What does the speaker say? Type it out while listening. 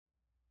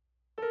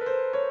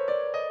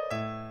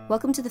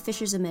Welcome to the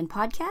Fishers of Men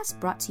podcast,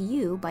 brought to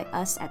you by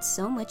us at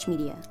So Much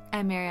Media.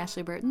 I'm Mary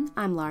Ashley Burton.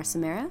 I'm Laura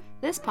Samara.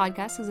 This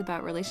podcast is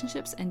about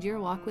relationships and your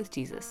walk with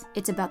Jesus.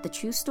 It's about the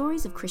true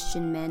stories of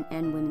Christian men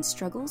and women's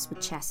struggles with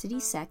chastity,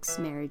 sex,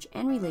 marriage,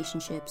 and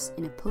relationships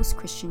in a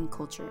post-Christian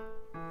culture.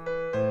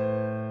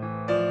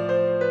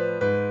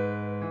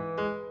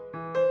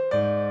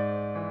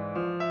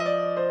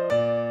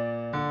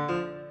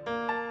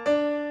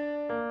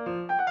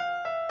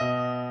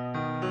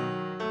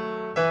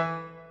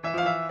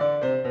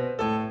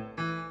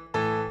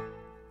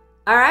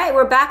 All right,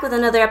 we're back with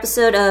another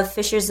episode of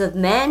Fishers of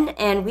Men,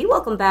 and we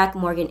welcome back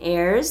Morgan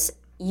Ayers.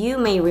 You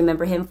may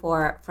remember him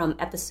from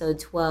episode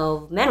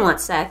 12, Men Want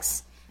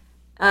Sex.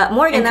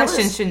 Morgan, and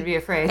Christians shouldn't be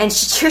afraid. And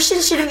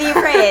Christians shouldn't be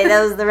afraid.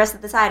 That was the rest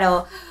of the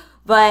title.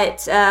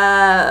 But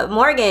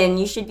Morgan,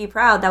 you should be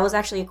proud. That was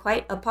actually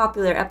quite a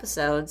popular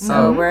episode,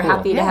 so we're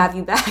happy to have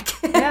you back.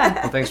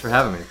 Yeah. Well, thanks for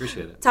having me.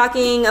 Appreciate it.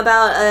 Talking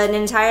about an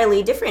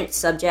entirely different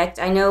subject.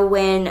 I know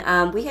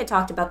when we had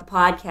talked about the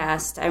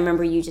podcast, I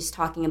remember you just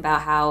talking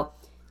about how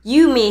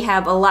you may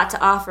have a lot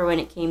to offer when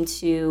it came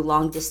to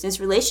long-distance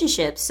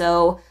relationships.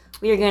 So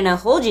we are going to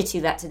hold you to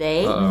that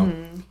today.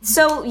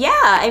 So, yeah,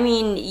 I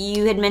mean,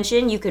 you had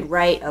mentioned you could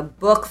write a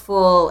book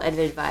full of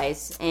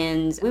advice,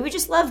 and we would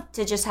just love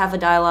to just have a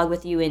dialogue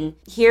with you and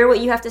hear what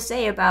you have to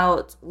say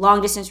about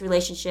long-distance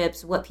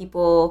relationships, what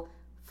people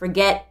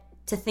forget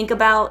to think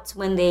about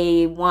when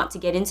they want to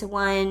get into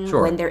one,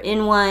 when they're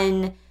in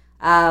one,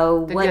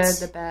 the good,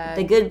 the bad.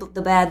 The good,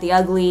 the bad, the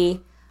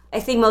ugly. I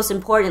think most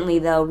importantly,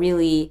 though,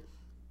 really,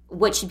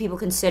 what should people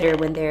consider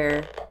when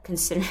they're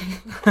considering...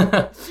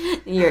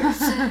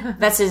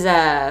 That's his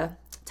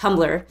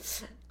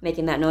Tumblr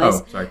making that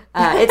noise. Oh, sorry.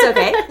 It's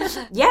okay.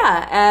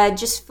 Yeah,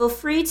 just feel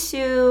free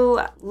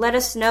to let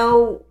us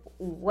know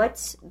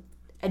what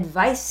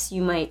advice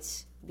you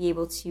might be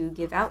able to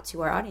give out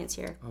to our audience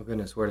here. Oh,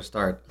 goodness, where to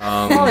start?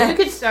 Well, you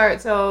could start.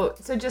 So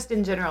just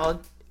in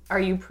general, are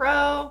you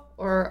pro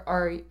or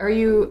are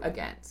you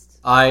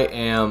against? I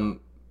am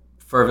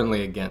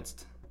fervently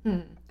against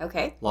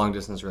Okay.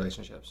 long-distance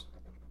relationships.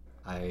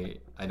 I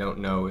don't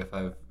know if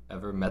I've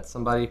ever met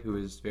somebody who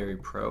is very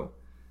pro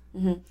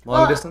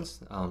long-distance.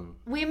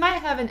 We might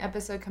have an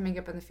episode coming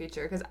up in the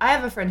future because I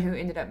have a friend who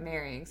ended up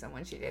marrying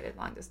someone she dated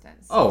long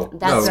distance. Oh,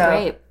 That's no.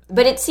 great.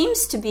 But it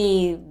seems to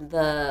be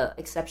the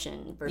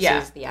exception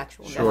versus the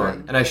actual Sure.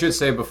 norm. And I should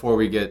say before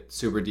we get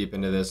super deep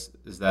into this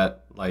is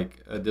that,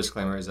 like, a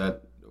disclaimer is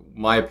that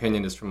my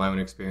opinion is from my own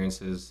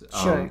experiences.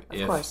 Sure,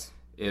 of course.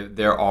 If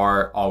there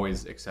are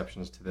always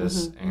exceptions to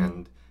this,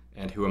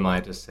 and who am I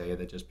to say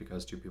that just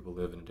because two people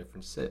live in a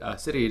different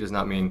city does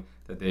not mean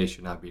that they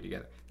should not be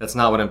together? That's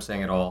not what I'm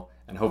saying at all,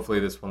 and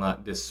hopefully this will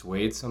not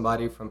dissuade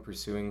somebody from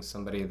pursuing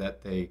somebody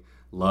that they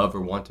love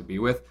or want to be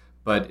with,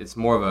 but it's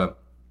more of a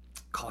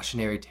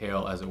cautionary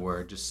tale, as it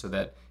were, just so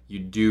that you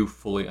do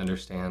fully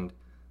understand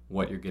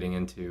what you're getting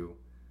into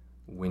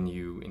when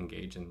you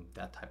engage in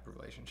that type of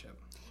relationship.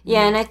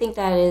 Yeah, and I think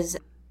that is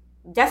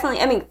definitely,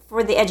 I mean,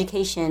 for the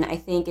education, I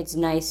think it's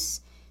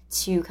nice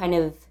to kind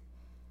of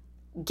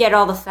get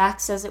all the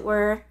facts, as it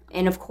were.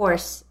 And of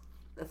course,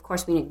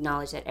 we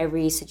acknowledge that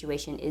every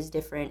situation is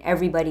different.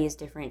 Everybody is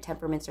different.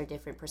 Temperaments are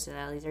different.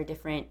 Personalities are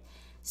different.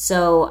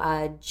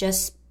 So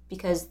just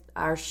because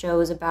our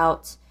show is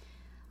about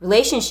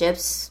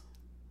relationships,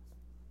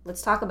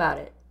 let's talk about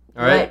it.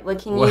 All right. Where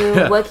can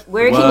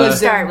you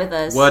start with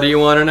us? What do you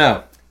want to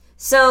know?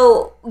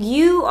 So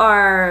you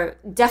are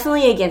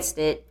definitely against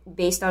it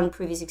based on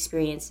previous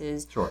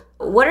experiences. Sure.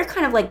 What are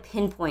kind of like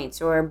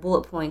pinpoints or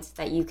bullet points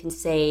that you can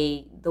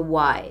say the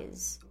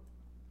whys?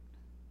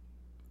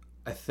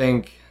 I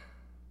think,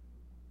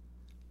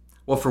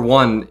 well, for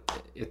one,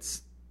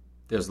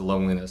 there's the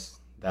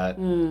loneliness that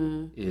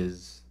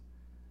is,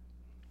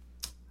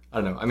 I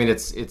don't know. I mean,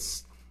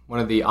 it's one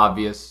of the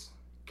obvious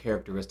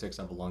characteristics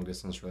of a long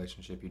distance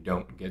relationship. You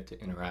don't get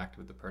to interact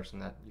with the person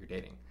that you're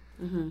dating.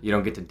 You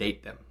don't get to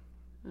date them.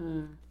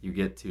 You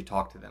get to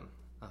talk to them.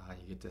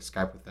 You get to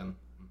Skype with them.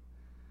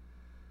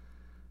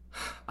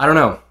 I don't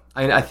know.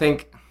 I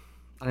think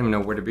I don't even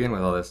know where to begin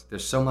with all this.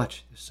 There's so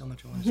much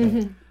I want to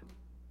say.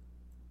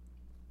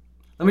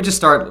 Let me just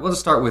start. We'll just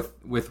start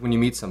with when you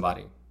meet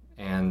somebody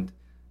and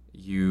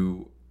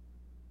you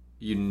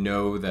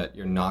know that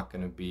you're not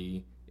going to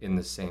be in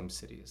the same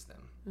city as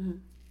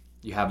them.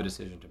 You have a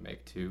decision to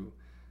make to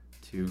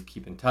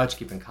keep in touch,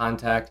 keep in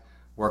contact,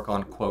 work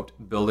on, quote,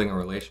 building a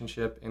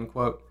relationship, end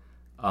quote,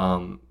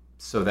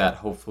 so that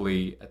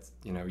hopefully,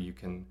 you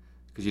can,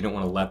 because you don't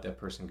want to let that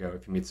person go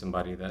if you meet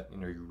somebody that,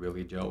 you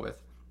really gel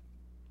with.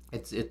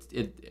 At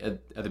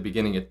the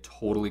beginning, it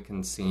totally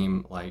can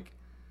seem like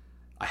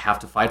I have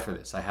to fight for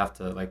this. I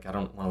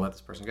don't want to let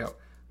this person go.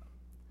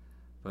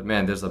 But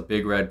man, there's a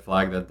big red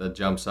flag that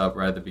jumps up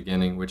right at the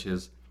beginning, which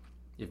is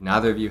if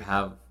neither of you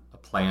have a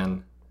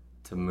plan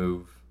to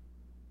move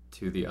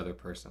to the other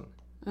person,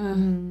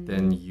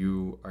 then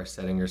you are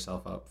setting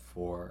yourself up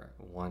for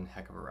one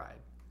heck of a ride.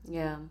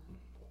 Yeah.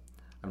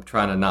 I'm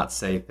trying to not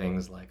say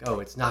things like, oh,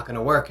 it's not going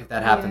to work if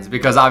that happens,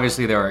 because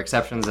obviously there are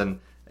exceptions and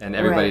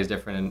everybody is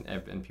different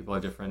and people are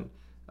different.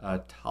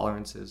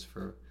 tolerances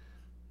for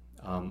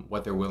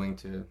what they're willing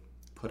to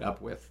put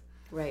up with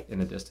Right. in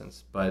the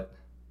distance. But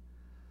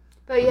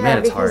yeah, man,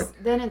 it's because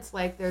hard. then it's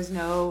like there's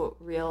no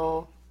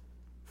real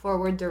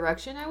forward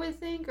direction, I would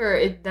think, or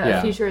the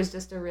Yeah. future is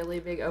just a really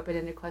big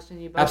open-ended question.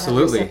 You both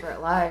Absolutely. have your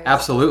separate lives.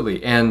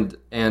 Absolutely, and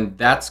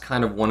that's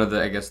kind of one of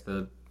the, I guess,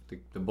 the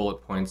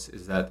bullet points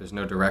is that there's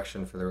no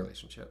direction for the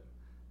relationship.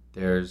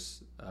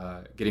 There's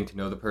getting to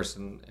know the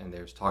person, and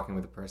there's talking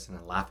with the person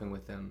and laughing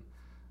with them,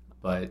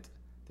 but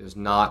there's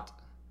not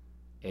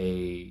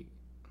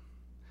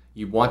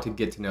you want to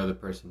get to know the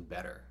person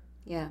better.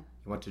 Yeah.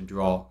 You want to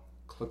draw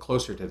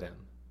closer to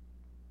them,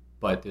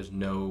 but there's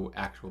no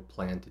actual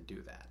plan to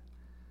do that.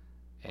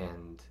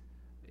 And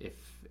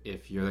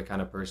if you're the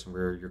kind of person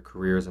where your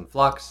career is in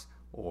flux,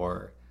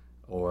 or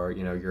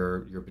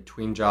you're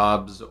between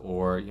jobs,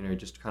 or you're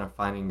just kind of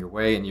finding your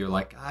way, and you're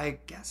like, I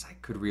guess I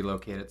could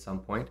relocate at some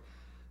point,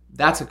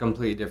 that's a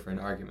completely different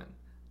argument.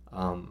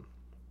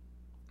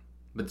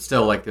 But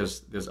still, like,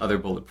 there's other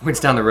bullet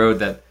points down the road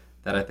that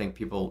I think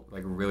people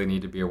like really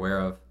need to be aware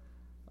of.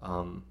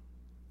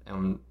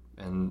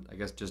 And I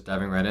guess just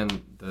diving right in,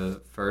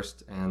 the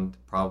first and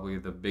probably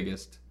the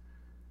biggest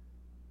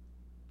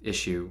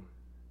issue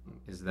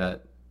is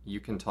that you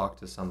can talk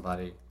to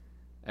somebody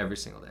every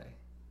single day.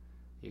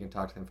 You can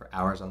talk to them for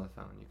hours on the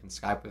phone. You can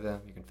Skype with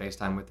them. You can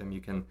FaceTime with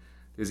them.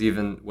 There's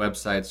even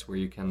websites where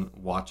you can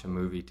watch a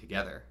movie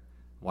together,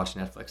 watch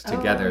Netflix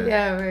together. Oh,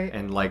 yeah, right.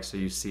 And like, so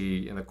you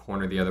see in the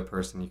corner the other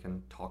person, you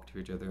can talk to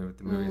each other with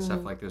the movie and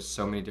stuff. Like, there's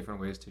so many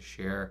different ways to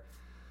share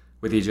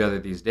with each other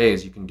these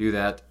days. You can do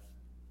that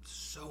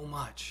so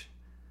much,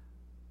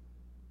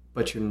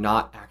 but you're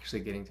not actually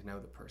getting to know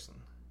the person.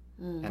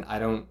 And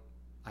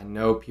I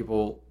know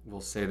people will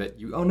say that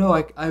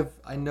I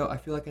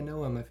feel like I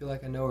know him. I feel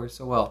like I know her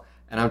so well.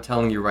 And I'm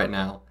telling you right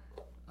now,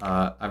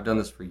 I've done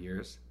this for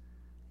years,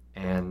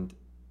 and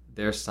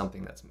there's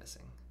something that's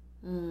missing.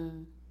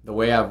 The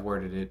way I've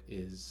worded it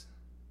is,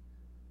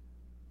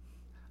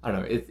 I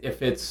don't know,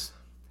 if it's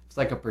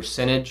like a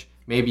percentage,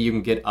 maybe you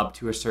can get up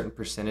to a certain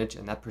percentage,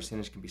 and that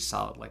percentage can be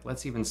solid. Like,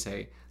 let's even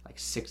say like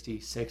 60,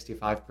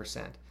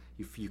 65%.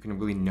 You can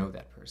really know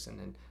that person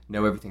and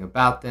know everything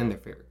about them, their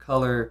favorite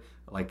color,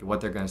 like what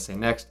they're going to say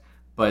next.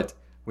 But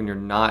when you're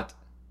not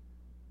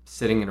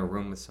sitting in a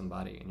room with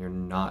somebody and you're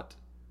not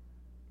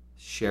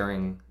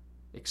sharing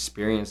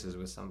experiences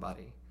with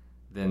somebody,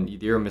 then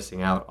you're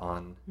missing out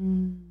on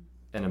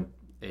I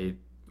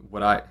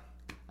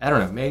don't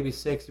know, maybe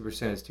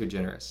 60% is too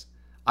generous.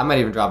 I might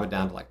even drop it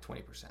down to like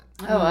 20%.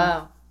 Oh,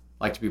 wow.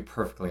 Like, to be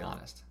perfectly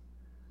honest.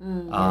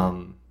 I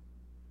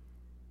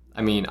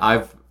mean,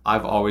 I've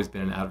always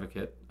been an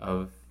advocate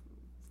of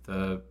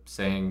the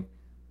saying,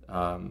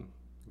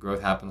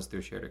 growth happens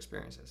through shared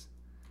experiences.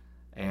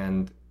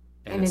 And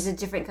it's a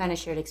different kind of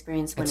shared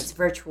experience when it's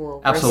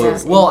virtual. Absolutely.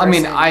 Versus Well, in I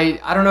mean, person.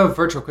 I don't know if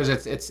virtual, because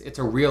it's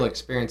a real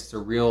experience. It's a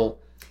real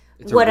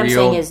What I'm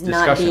saying is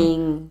discussion. not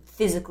being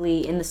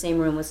physically in the same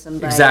room with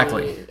somebody,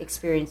 Exactly.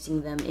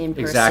 experiencing them in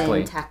person,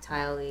 Exactly.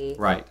 tactilely.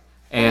 Right.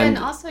 And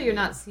then also you're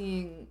not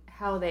seeing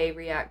how they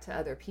react to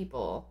other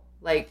people.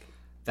 Like,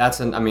 that's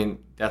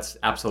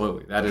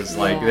absolutely, that is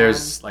like, Yeah.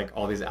 there's like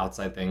all these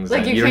outside things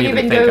like that you don't can't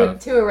even think go of.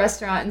 to a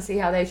restaurant and see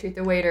how they treat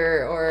the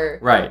waiter, or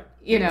Right.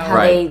 How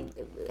Right.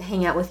 they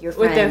hang out with your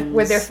friends.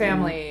 with their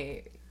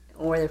family.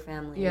 Or their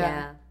family,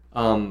 Yeah.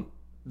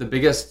 The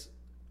biggest,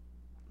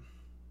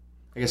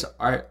 I guess,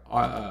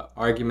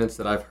 arguments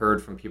that I've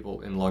heard from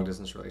people in long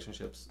distance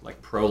relationships,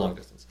 like pro long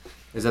distance,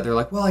 is that they're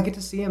like, well, I get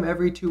to see him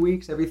every 2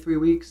 weeks, every 3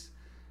 weeks.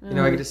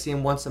 I get to see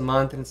him once a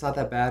month, and it's not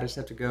that bad. I just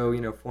have to go,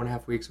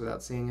 4.5 weeks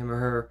without seeing him or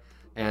her.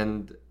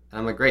 And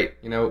I'm like, great.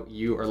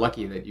 You are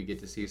lucky that you get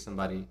to see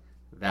somebody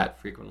that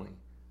frequently.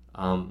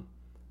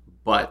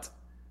 But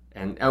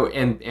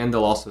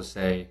they'll also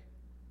say,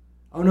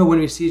 oh no, when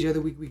we see each other,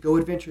 we go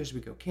adventures,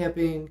 we go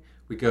camping,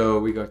 we go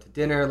to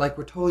dinner. Like,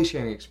 we're totally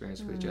sharing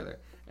experience with each other.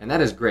 And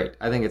that is great.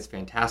 I think it's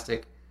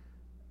fantastic.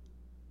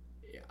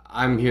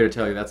 I'm here to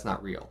tell you that's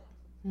not real.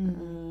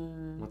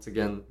 Once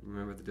again,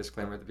 remember the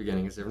disclaimer at the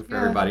beginning. It's different for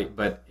everybody,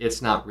 but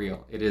it's not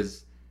real. It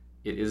is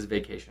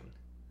vacation.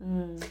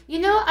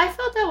 I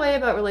felt that way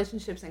about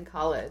relationships in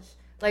college.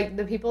 Like,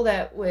 the people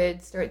that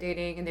would start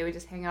dating and they would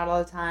just hang out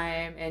all the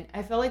time, and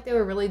I felt like they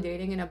were really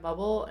dating in a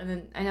bubble. And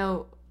then I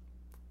know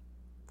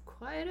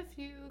quite a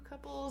few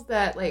couples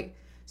that like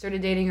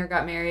started dating or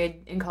got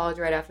married in college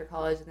right after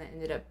college, and then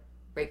ended up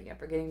breaking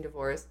up or getting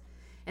divorced.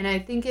 And I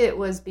think it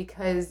was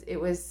because it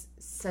was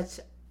such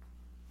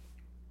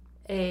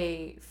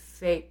a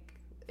fake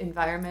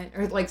environment,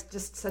 or like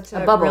just such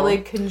a bubble. really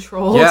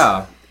controlled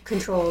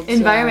Controlled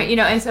environment,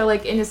 and so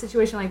like in a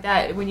situation like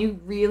that, when you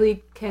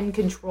really can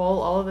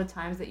control all of the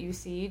times that you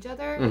see each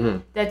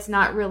other, that's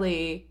not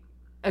really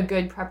a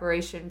good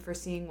preparation for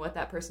seeing what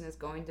that person is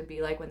going to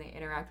be like when they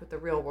interact with the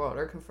real world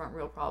or confront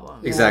real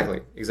problems.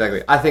 Exactly.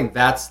 I think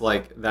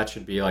that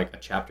should be like a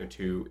chapter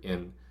 2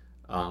 in,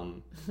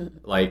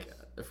 like,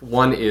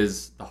 one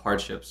is the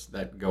hardships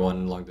that go on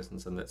in long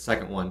distance, and the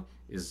second one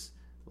is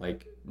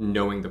like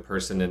knowing the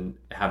person and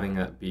having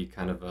that be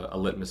kind of a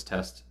litmus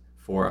test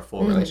for a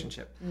full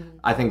relationship.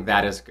 I think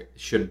that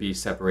should be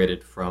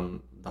separated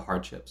from the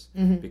hardships,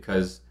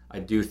 because I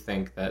do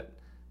think that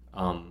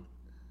I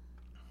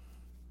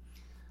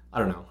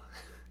don't know.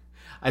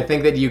 I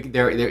think that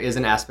there is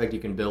an aspect you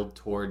can build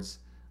towards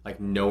like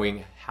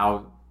knowing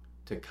how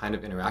to kind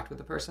of interact with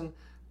the person,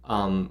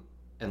 and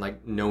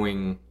like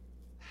knowing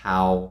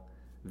how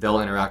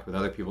they'll interact with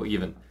other people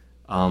even.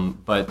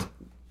 But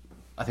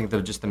I think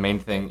the main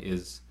thing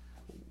is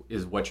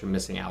what you're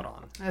missing out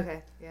on.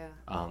 Okay, yeah.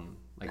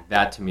 Like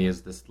that to me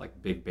is this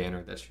like big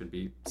banner that should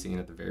be seen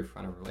at the very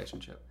front of a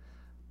relationship.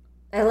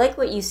 I like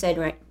what you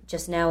said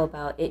just now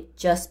about it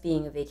just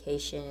being a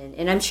vacation,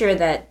 and I'm sure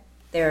that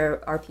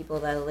there are people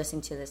that are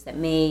listening to this that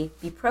may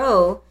be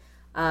pro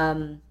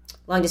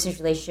long distance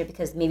relationship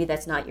because maybe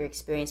that's not your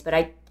experience. But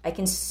I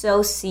can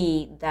so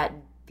see that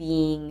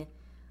being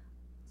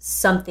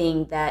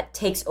something that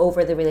takes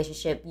over the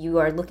relationship. You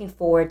are looking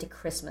forward to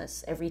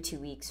Christmas every 2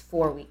 weeks,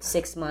 4 weeks,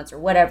 6 months, or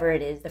whatever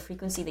it is, the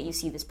frequency that you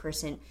see this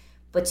person.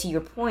 But to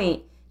your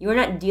point, you are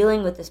not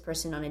dealing with this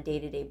person on a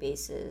day-to-day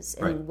basis.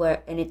 And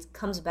and it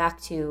comes back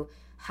to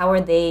how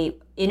are they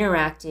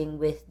interacting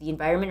with the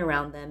environment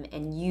around them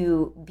and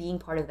you being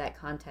part of that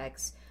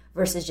context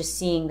versus just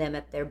seeing them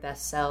at their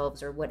best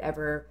selves or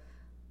whatever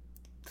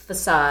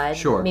facade.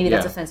 Sure, maybe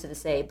that's offensive to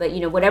say, but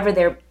whatever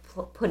they're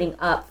putting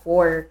up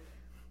for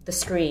the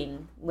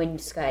screen when you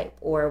Skype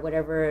or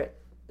whatever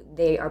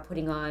they are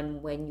putting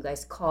on when you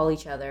guys call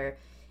each other.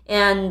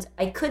 And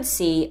I could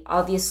see,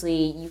 obviously,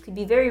 you could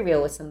be very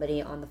real with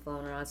somebody on the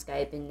phone or on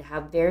Skype and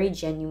have very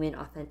genuine,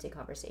 authentic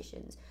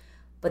conversations.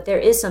 But there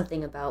is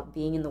something about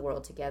being in the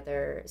world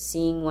together,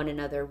 seeing one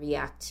another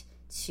react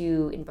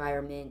to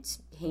environment,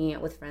 hanging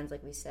out with friends,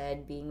 like we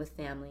said, being with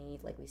family,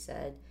 like we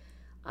said.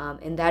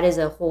 And that is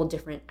a whole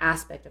different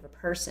aspect of a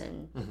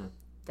person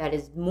that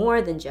is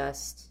more than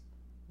just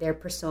their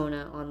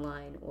persona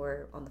online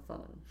or on the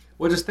phone.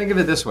 Well, just think of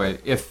it this way: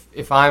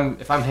 if I'm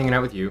hanging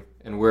out with you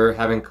and we're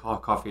having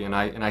coffee, and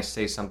I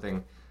say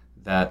something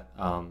that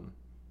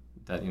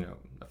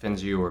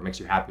offends you or makes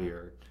you happy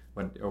or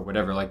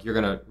whatever, like you're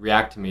gonna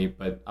react to me,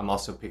 but I'm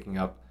also picking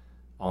up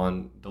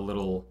on the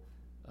little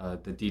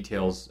the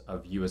details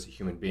of you as a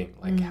human being,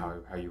 like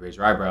how you raise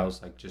your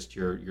eyebrows, like just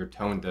your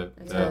tone,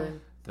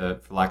 the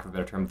for lack of a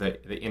better term,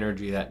 the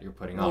energy that you're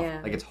putting off.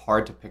 Like it's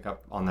hard to pick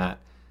up on that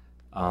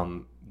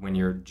when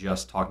you're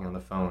just talking on the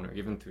phone or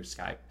even through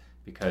Skype,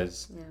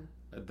 because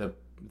the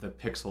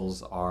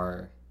pixels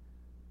are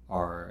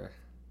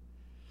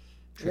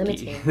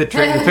tricky. the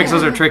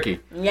pixels are tricky.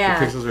 Yeah.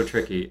 The pixels are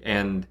tricky,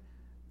 and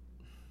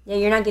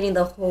you're not getting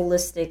the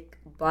holistic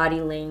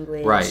body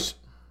language. Right.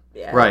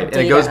 Yeah, right. data.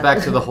 And it goes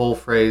back to the whole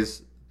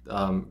phrase,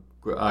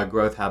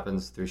 growth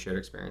happens through shared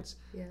experience.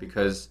 Yeah.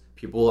 Because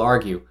people will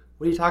argue,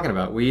 what are you talking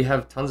about? We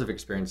have tons of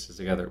experiences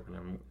together.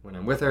 When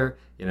I'm with her,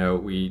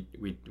 we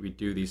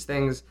do these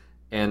things,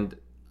 and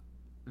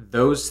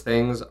those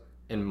things,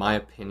 in my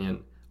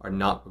opinion, are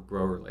not what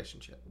grow a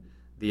relationship.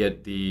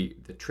 The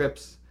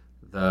trips,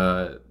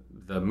 the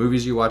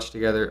movies you watch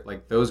together,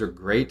 like those are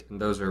great and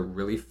those are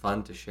really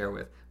fun to share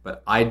with.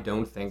 But I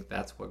don't think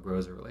that's what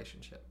grows a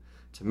relationship.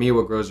 To me,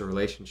 what grows a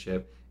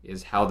relationship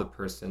is how the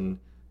person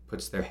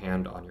puts their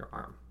hand on your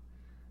arm,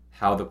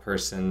 how the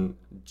person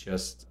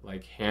just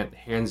like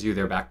hands you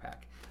their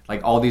backpack,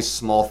 like all these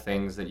small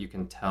things that you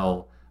can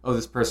tell, oh,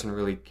 this person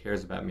really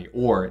cares about me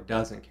or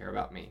doesn't care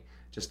about me.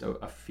 Just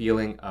a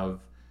feeling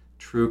of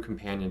true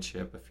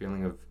companionship, a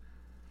feeling of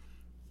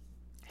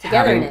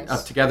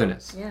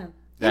togetherness. Yeah.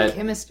 And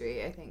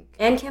chemistry, I think.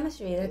 And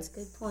chemistry, that's a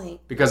good point.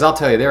 Because I'll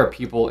tell you, there are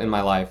people in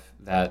my life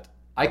that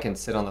I can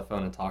sit on the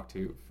phone and talk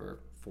to for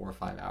 4 or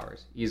 5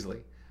 hours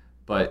easily.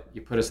 But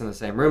you put us in the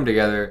same room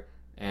together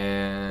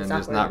and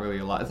there's not really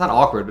a lot. It's not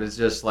awkward, but it's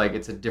just like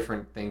it's a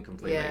different thing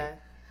completely. Yeah.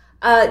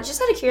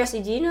 Just out of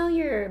curiosity, do you know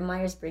your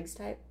Myers-Briggs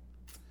type?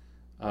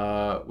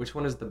 Which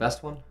one is the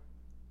best one?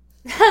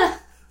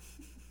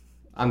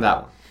 I'm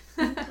that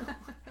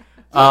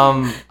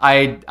one.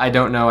 I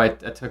don't know. I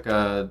took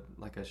a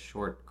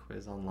short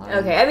quiz online.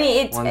 Okay, I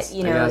mean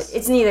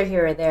it's neither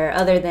here or there,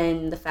 other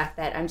than the fact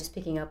that I'm just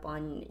picking up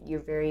on your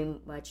very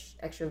much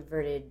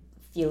extroverted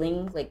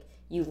feeling. Like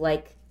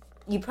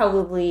you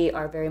probably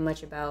are very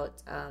much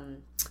about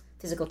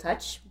physical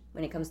touch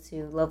when it comes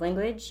to love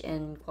language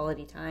and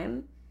quality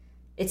time.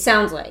 It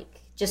sounds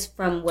like, just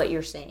from what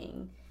you're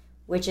saying,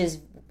 which is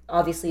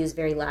obviously is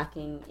very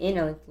lacking in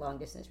a long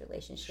distance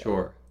relationship.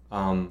 Sure.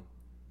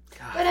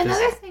 But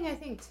another thing I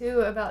think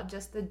too about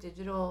just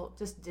digital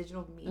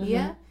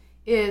media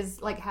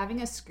is like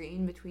having a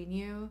screen between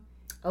you,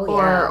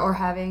 or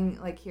having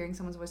like hearing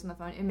someone's voice on the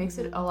phone. It makes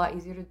it a lot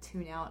easier to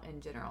tune out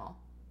in general.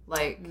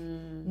 Like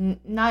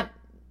not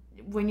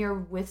when you're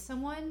with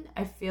someone,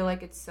 I feel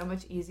like it's so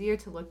much easier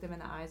to look them in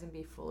the eyes and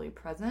be fully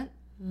present.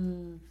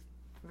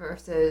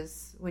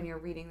 Versus when you're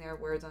reading their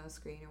words on the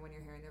screen, or when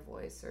you're hearing their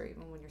voice, or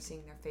even when you're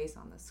seeing their face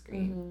on the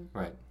screen.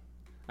 Right.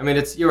 I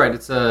mean, you're right.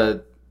 It's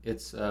a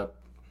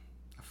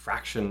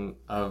fraction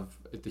of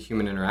the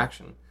human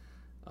interaction.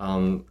 I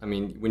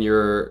mean, when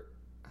you're,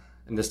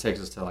 and this takes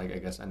us to like, I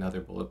guess,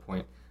 another bullet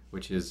point,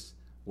 which is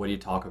what do you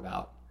talk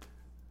about?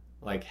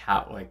 Like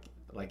how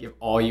like if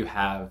all you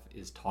have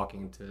is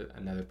talking to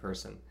another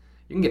person,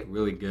 you can get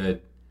really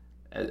good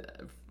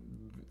at,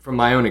 from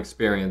my own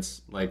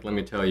experience, like let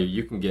me tell you,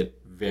 you can get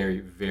very,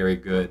 very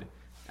good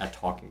at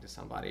talking to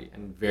somebody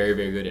and very,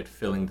 very good at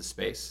filling the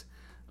space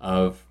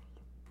of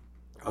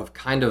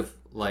kind of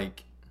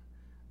like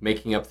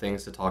making up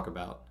things to talk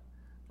about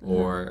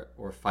or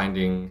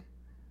finding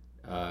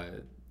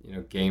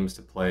games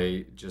to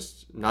play,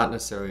 just not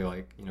necessarily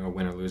like a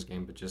win or lose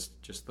game, but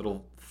just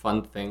little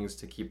fun things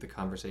to keep the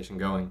conversation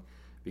going.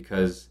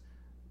 Because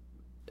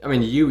I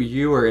mean,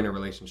 you are in a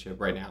relationship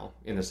right now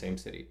in the same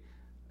city.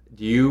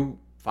 Do you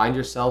find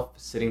yourself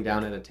sitting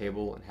down at a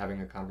table and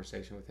having a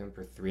conversation with him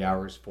for 3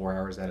 hours, 4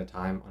 hours at a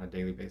time on a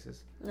daily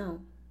basis?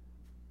 No.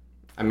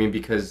 I mean,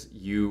 because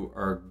you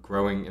are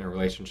growing in a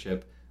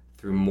relationship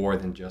through more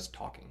than just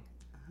talking.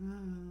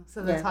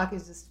 So the talk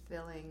is just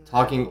filling.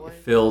 Talking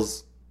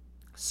fills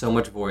so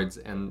much voids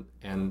and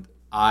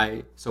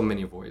so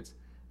many voids,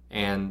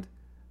 and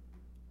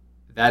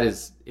it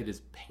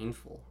is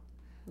painful.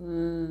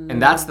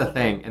 And that's the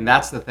thing.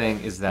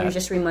 Is that you're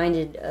just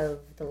reminded of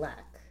the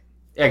lack.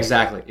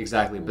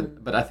 Exactly.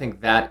 But I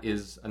think that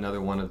is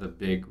another one of the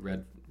big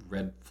red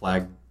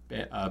flag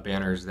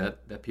banners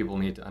that people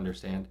need to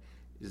understand,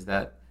 is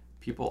that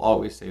people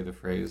always say the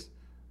phrase,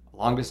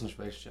 long distance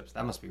relationships,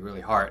 that must be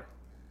really hard.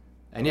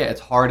 And yeah,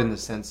 it's hard in the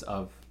sense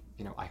of,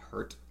 I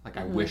hurt, like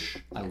I wish,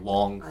 I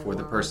long for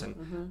the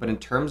person. But in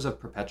terms of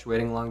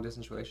perpetuating a long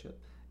distance relationship,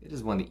 it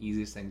is one of the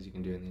easiest things you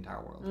can do in the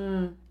entire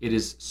world. It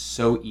is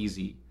so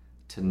easy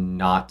to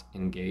not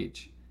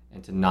engage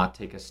and to not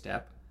take a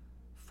step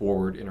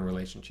forward in a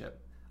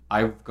relationship.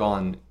 I've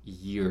gone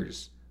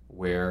years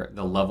where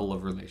the level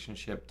of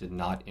relationship did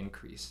not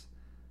increase,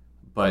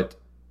 but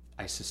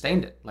I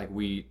sustained it. Like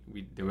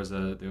there was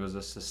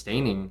a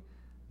sustaining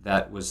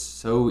that was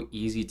so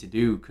easy to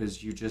do,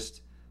 because you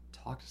just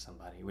talk to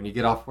somebody. When you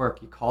get off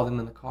work, you call them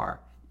in the car.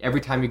 Every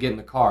time you get in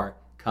the car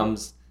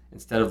comes,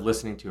 instead of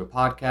listening to a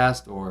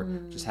podcast or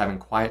just having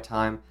quiet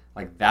time,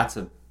 like that's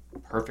a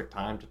perfect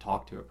time to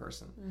talk to a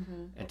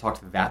person and talk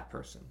to that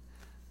person.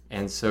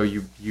 And so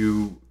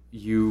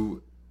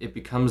it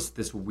becomes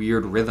this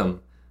weird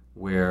rhythm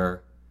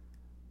where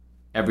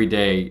every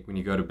day when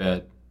you go to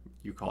bed,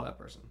 you call that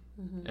person.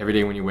 Every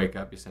day when you wake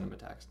up, you send them a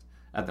text.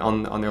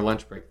 On their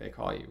lunch break, they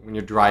call you. When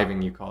you're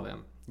driving, you call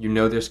them. You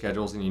know their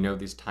schedules and you know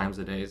these times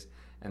of days,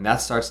 and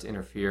that starts to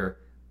interfere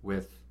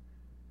with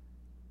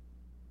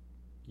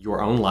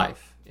your own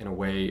life in a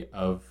way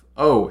of,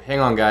 oh, hang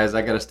on, guys,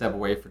 I got to step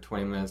away for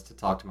 20 minutes to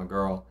talk to my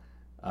girl.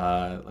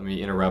 Let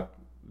me interrupt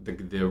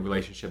the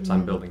relationships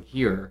I'm building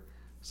here,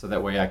 so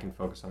that way I can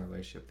focus on a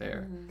relationship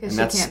there. Because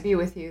she can't be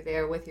with you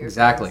there with your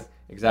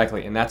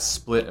Exactly. And that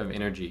split of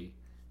energy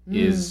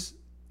is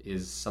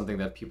something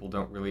that people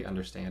don't really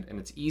understand, and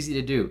it's easy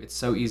to do. It's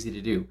so easy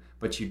to do,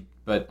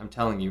 but I'm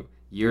telling you,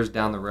 years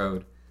down the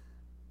road,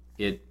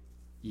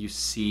 you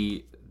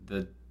see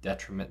the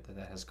detriment that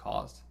has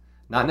caused.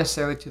 Not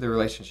necessarily to the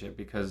relationship,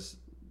 because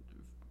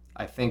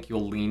I think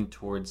you'll lean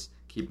towards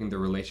keeping the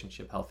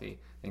relationship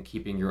healthy and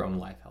keeping your own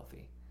life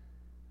healthy.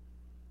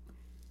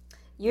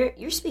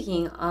 You're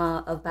speaking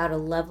about a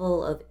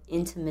level of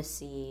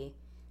intimacy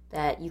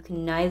that you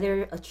can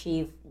neither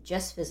achieve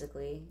just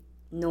physically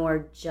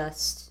nor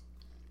just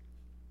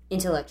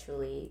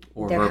intellectually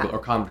or verbal or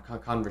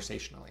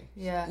conversationally.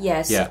 Yeah.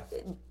 Yes. Yeah.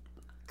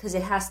 Because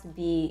it has to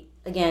be,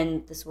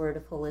 again, this word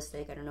of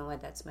holistic. I don't know why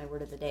that's my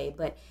word of the day,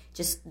 but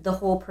just the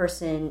whole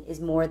person is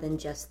more than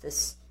just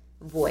this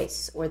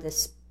voice or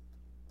this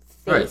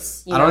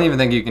face. Right. I don't even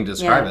think you can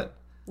describe it.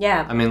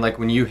 Yeah. I mean, like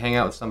when you hang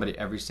out with somebody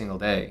every single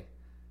day,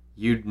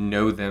 you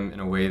know them in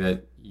a way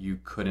that you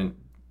couldn't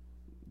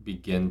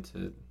begin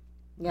to,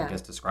 I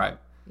guess, describe.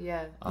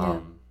 Yeah. I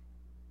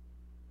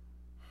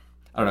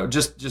don't know.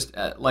 Just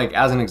like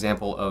as an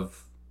example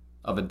of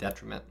a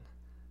detriment,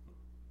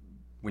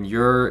 when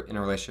you're in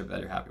a relationship that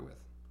you're happy with,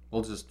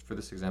 well, just for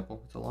this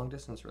example, it's a long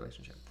distance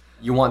relationship.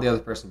 You want the other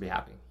person to be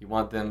happy. You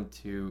want them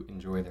to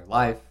enjoy their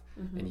life,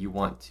 and you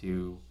want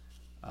to,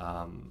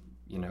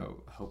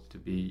 hope to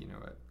be,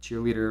 a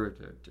cheerleader,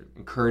 to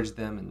encourage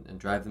them and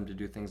drive them to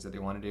do things that they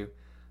want to do.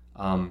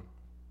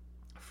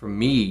 For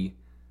me,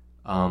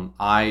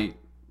 I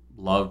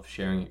love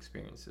sharing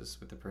experiences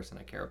with the person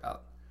I care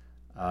about.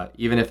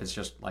 Even if it's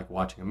just like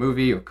watching a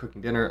movie or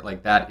cooking dinner,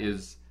 like that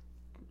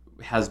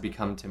has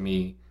become to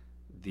me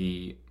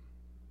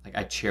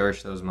I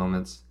cherish those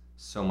moments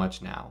so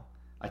much now.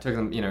 I took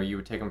them, you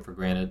would take them for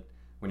granted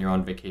when you're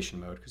on vacation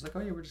mode, because like, oh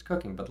yeah, we're just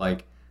cooking, but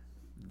like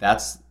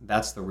that's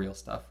the real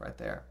stuff right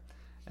there.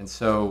 And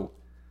so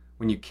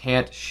when you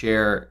can't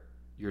share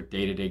your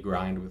day-to-day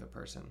grind with a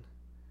person,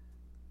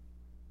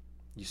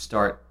 you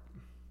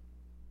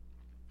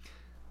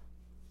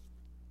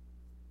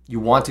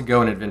want to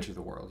go and adventure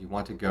the world. You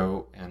want to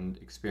go and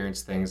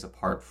experience things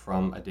apart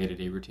from a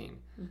day-to-day routine.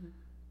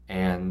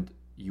 And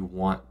you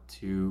want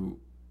to,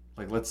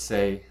 like, let's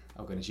say,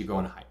 oh goodness, you go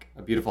on a hike,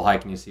 a beautiful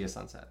hike, and you see a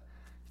sunset.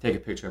 You take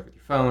a picture of it with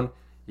your phone,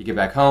 you get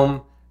back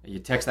home, You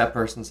text that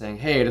person saying,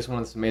 hey, I just went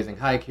on this amazing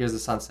hike, here's the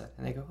sunset.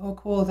 And they go, oh,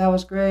 cool, that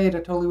was great, I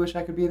totally wish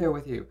I could be there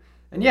with you.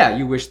 And yeah,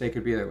 you wish they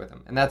could be there with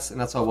them. And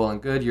that's all well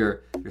and good.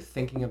 You're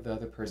thinking of the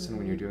other person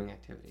when you're doing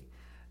activity.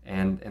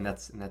 And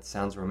that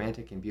sounds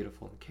romantic and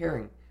beautiful and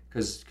caring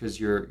because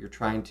you're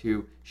trying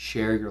to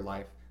share your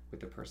life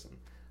with the person.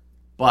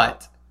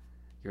 But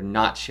you're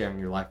not sharing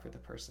your life with the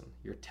person.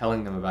 You're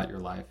telling them about your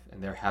life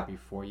and they're happy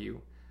for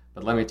you.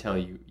 But let me tell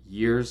you,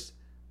 years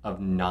of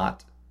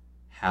not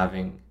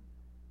having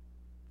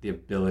the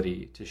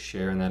ability to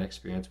share in that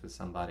experience with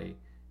somebody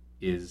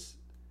is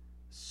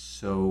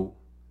so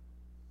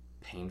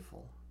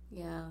painful.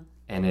 Yeah.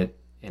 And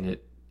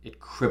it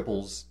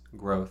cripples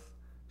growth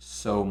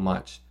so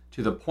much,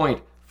 to the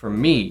point, for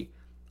me,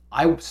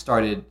 I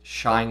started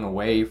shying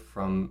away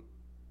from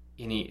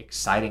any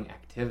exciting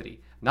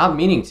activity, not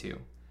meaning to.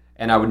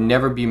 And I was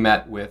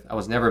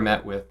never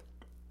met with,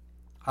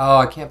 oh,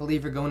 I can't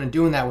believe you're going and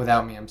doing that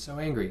without me, I'm so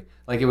angry.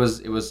 Like, it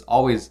was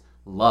always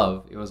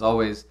love. It was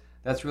always,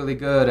 that's really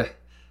good.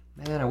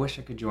 Man, I wish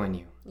I could join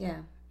you. Yeah.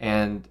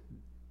 And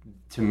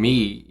to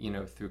me,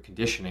 through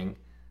conditioning,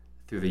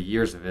 through the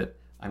years of it,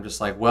 I'm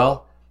just like,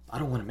 well, I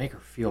don't want to make her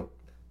feel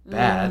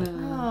bad.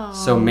 Oh,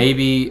 so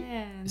maybe,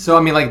 man. so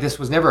I mean, like, this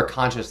was never a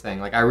conscious thing.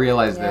 Like, I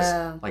realized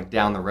this, like,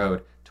 down the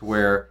road, to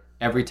where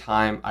every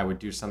time I would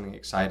do something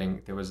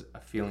exciting, there was a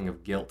feeling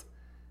of guilt,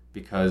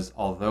 because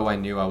although I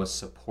knew I was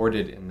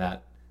supported in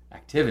that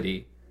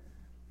activity,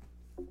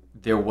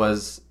 there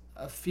was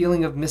a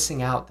feeling of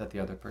missing out that the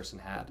other person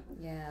had.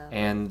 Yeah.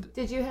 And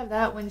Did you have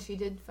that when she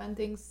did fun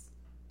things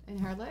in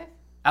her life?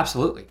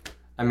 absolutely.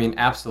 I mean,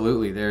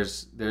 absolutely.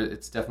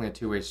 It's definitely a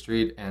two-way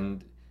street,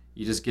 and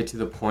you just get to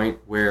the point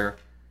where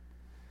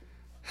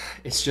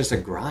it's just a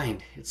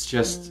grind. It's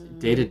just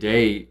day to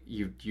day.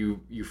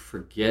 You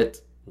forget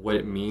what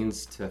it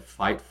means to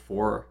fight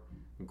for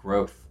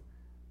growth,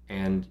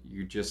 and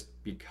you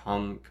just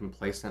become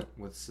complacent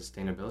with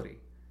sustainability.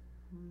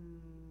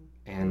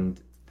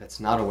 And that's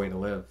not a way to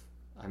live.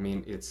 I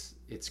mean,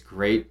 it's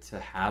great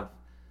to have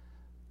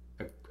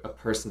a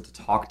person to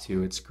talk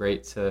to. It's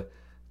great to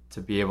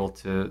be able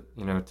to,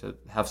 to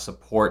have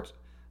support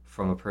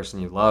from a person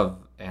you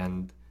love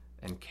and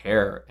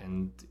care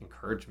and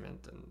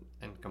encouragement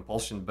and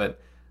compulsion, but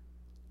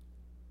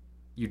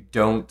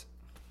it's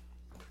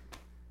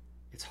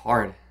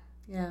hard.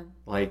 Yeah.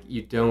 Like,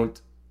 you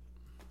don't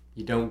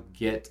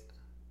get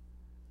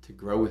to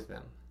grow with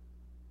them.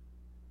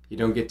 You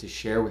don't get to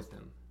share with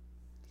them.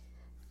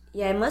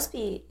 Yeah, it must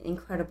be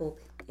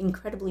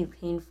incredibly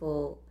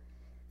painful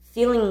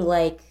feeling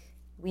like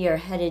we are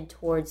headed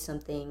towards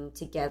something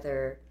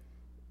together,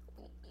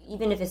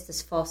 even if it's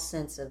this false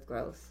sense of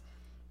growth,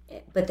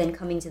 but then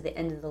coming to the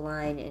end of the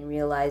line and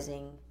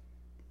realizing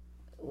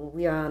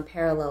we are on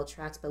parallel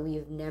tracks, but we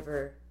have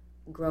never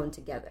grown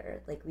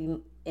together. Like,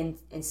 and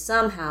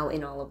somehow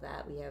in all of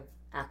that, we have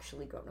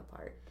actually grown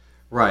apart.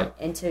 Right.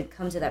 And to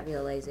come to that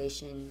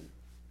realization,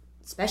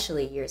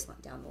 especially years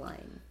down the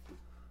line,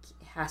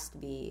 has to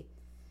be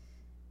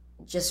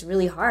just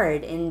really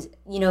hard. And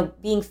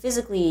being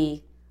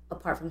physically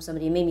apart from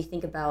somebody, it made me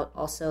think about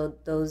also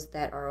those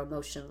that are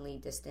emotionally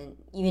distant,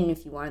 even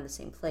if you are in the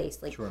same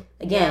place. Like, sure.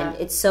 Again,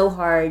 It's so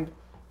hard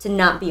to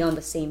not be on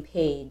the same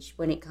page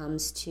when it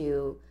comes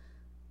to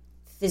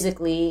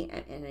physically,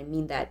 and I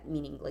mean that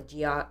meaning like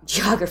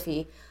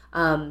geography,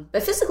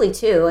 but physically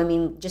too. I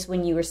mean, just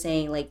when you were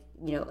saying, like,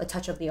 a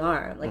touch of the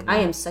arm, like, I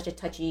am such a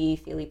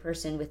touchy-feely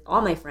person with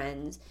all my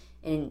friends,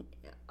 and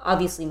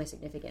obviously my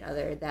significant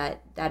other,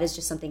 that is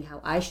just something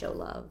how I show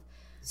love.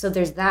 So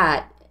there's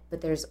that,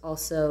 but there's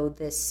also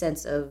this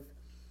sense of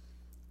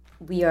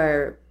we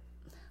are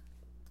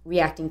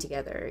reacting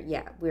together.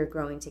 Yeah, we're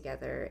growing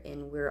together,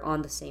 and we're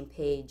on the same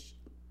page,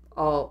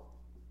 all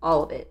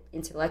of it,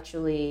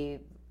 intellectually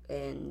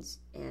and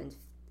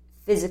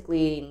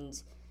physically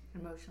and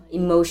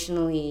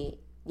emotionally.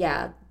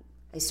 Yeah,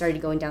 I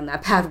started going down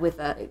that path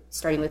with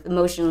starting with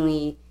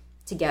emotionally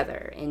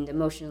together and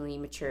emotionally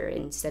mature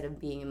instead of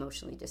being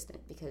emotionally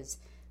distant, because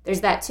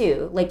there's that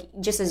too. Like,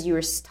 just as you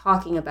were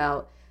talking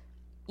about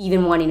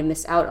even wanting to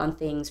miss out on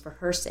things for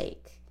her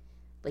sake,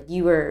 like,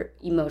 you were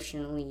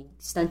emotionally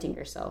stunting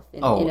yourself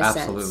in a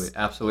sense.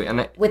 Absolutely.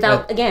 And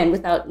without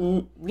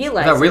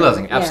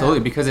realizing.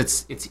 Absolutely, because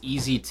it's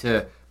easy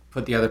to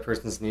put the other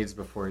person's needs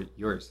before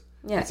yours.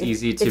 Yeah, it's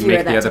easy to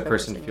make the other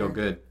person feel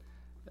good.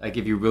 Like,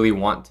 if you really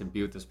want to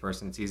be with this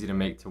person, it's easy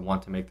to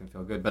want to make them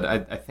feel good. But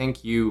I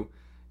think you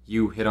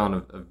hit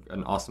on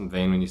an awesome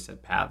vein when you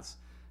said paths,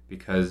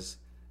 because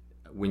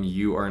when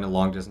you are in a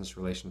long distance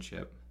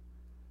relationship,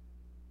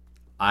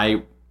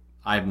 I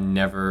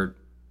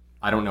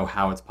don't know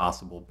how it's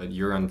possible, but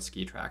you're on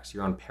ski tracks,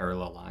 you're on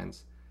parallel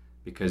lines,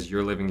 because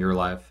you're living your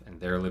life and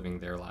they're living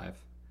their life,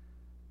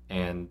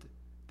 and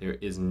there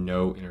is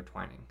no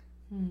intertwining.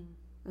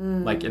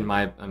 Like,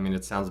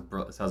 it sounds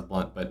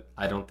blunt, but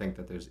I don't think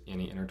that there's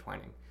any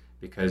intertwining,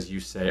 because you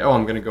say, oh,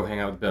 I'm going to go hang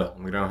out with Bill,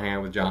 I'm going to go hang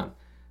out with John,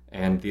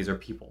 and these are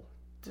people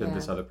to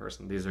this other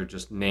person. These are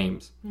just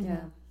names.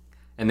 Yeah.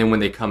 And then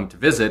when they come to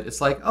visit, it's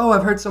like, oh,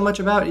 I've heard so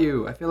much about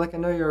you. I feel like I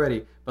know you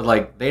already. But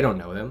like, they don't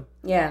know them.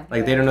 Yeah.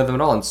 Like, they don't know them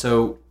at all. And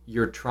so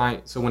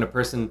so when a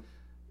person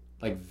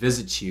like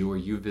visits you or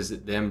you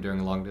visit them during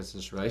a long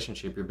distance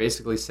relationship, you're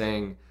basically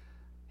saying,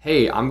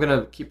 hey, I'm going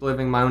to keep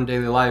living my own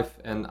daily life,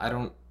 and I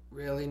don't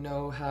really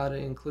know how to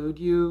include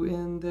you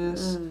in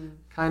this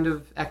kind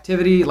of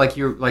activity.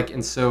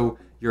 And so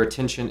your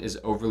attention is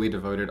overly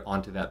devoted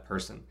onto that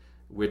person,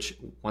 which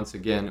once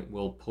again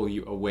will pull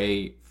you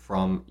away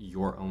from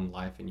your own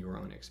life and your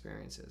own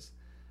experiences,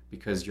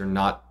 because you're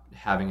not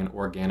having an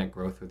organic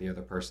growth with the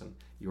other person.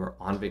 You are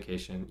on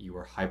vacation. You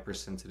are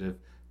hypersensitive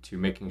to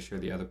making sure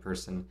the other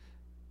person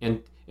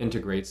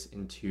integrates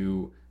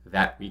into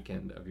that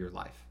weekend of your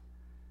life.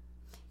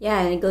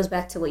 Yeah, and it goes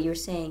back to what you were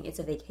saying. It's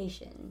a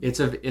vacation. It's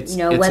whether a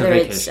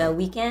vacation. It's a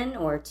weekend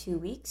or 2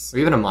 weeks or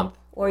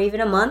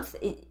even a month.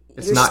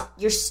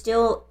 You're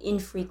still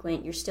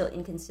infrequent, you're still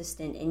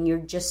inconsistent, and you're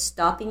just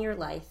stopping your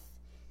life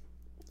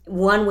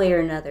one way or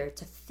another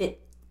to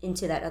fit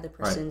into that other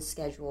person's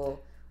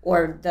schedule,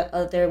 or the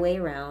other way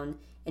around,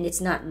 and it's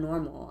not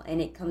normal.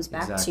 And it comes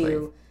back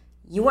to,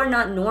 you are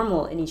not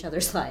normal in each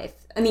other's life.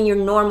 I mean, you're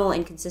normal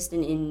and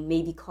consistent in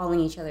maybe calling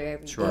each other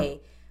every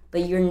day,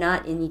 but you're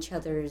not in each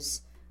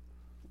other's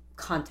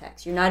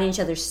context. You're not in each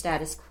other's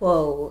status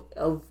quo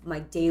of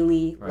my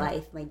daily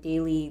life,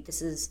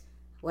 this is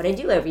what I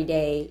do every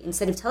day.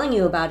 Instead of telling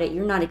you about it,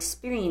 you're not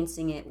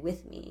experiencing it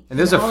with me. And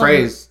there's a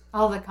phrase...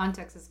 all the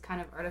context is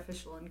kind of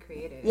artificial and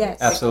created. Yes.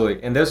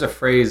 Absolutely. And there's a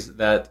phrase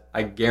that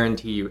I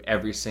guarantee you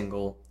every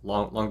single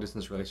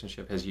long-distance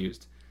relationship has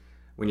used.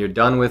 When you're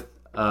done with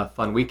a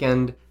fun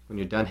weekend, when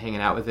you're done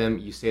hanging out with them,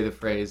 you say the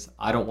phrase,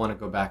 I don't want to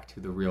go back to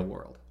the real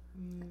world.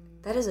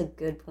 That is a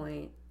good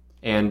point.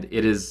 And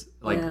it is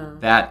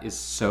that is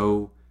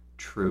so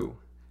true,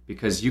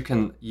 because you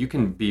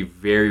can be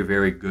very,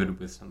 very good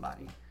with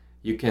somebody.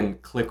 You can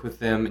click with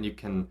them, and you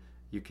can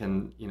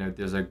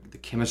the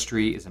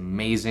chemistry is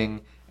amazing,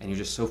 and you're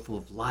just so full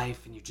of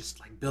life, and you just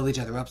like build each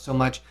other up so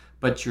much,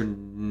 but you're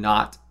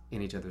not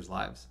in each other's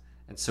lives.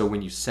 And so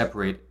when you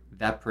separate,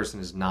 that person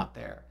is not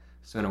there.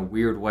 So in a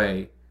weird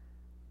way,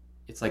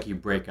 it's like you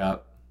break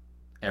up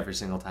every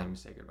single time you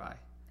say goodbye.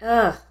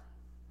 Ugh.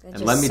 And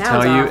let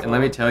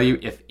me tell you,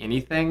 if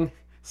anything,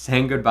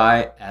 saying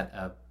goodbye at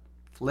a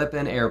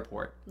flippin'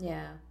 airport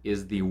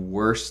is the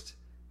worst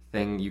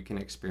thing you can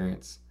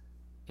experience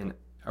in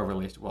a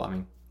relationship. Well, I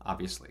mean,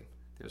 obviously,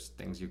 there's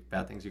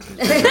bad things you can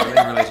experience in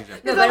a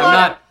relationship.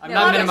 I'm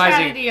not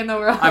minimizing in the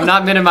world. I'm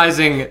not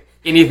minimizing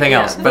anything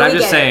else, but I'm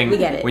just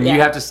saying, when you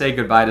have to say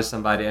goodbye to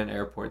somebody at an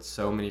airport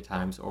so many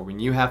times, or when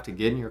you have to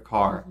get in your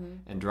car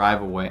and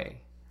drive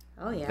away,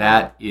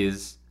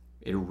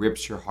 it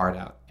rips your heart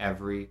out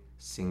every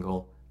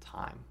single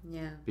time.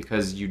 Yeah.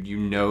 Because you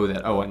know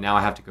that, now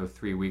I have to go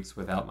 3 weeks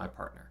without my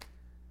partner.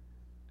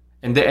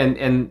 And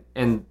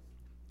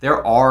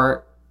there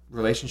are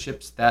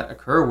relationships that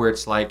occur where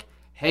it's like,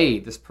 hey,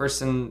 this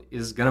person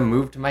is going to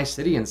move to my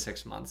city in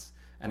 6 months,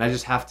 and I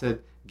just have to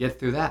get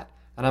through that.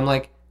 And I'm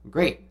like,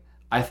 great.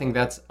 I think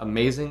that's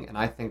amazing, and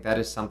I think that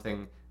is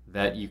something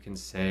that you can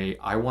say,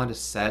 I want to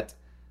set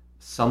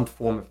some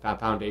form of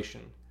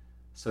foundation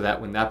so that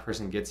when that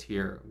person gets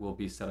here, we'll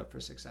be set up for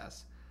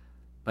success.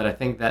 But I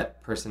think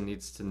that person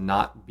needs to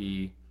not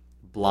be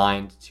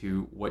blind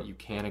to what you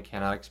can and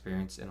cannot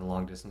experience in a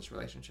long-distance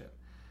relationship.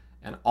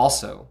 And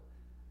also,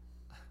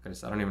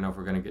 goodness, I don't even know if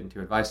we're going to get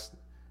into advice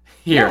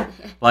here.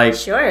 Yeah.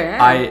 Sure.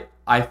 Yeah.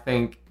 I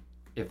think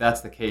if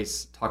that's the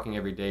case, talking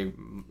every day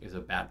is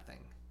a bad thing.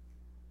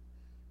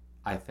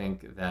 I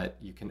think that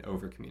you can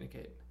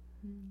over-communicate.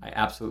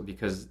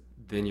 Because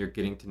then you're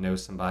getting to know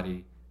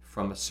somebody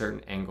from a certain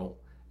angle,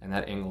 and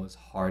that angle is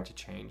hard to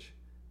change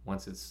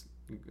once it's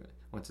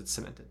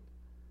cemented.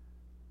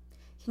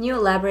 Can you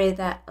elaborate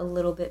that a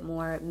little bit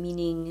more?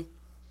 Meaning,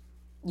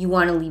 you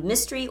want to leave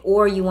mystery,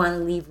 or you want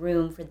to leave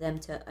room for them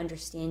to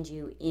understand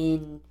you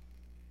in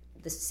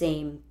the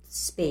same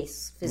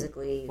space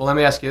physically? Well, let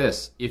me ask you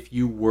this. If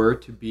you were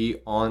to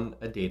be on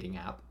a dating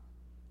app,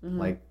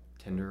 like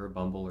Tinder or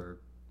Bumble or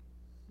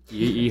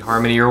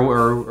eHarmony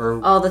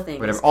or all the things.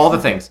 Whatever, all the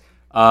things,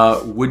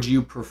 would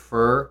you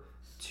prefer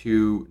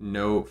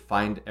to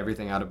find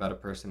everything out about a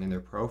person in their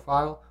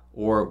profile,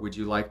 or would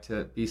you like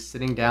to be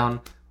sitting down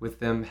with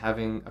them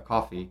having a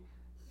coffee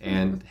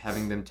and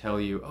having them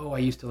tell you, I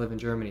used to live in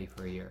Germany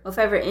for a year? Well, if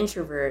I were an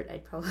introvert,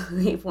 I'd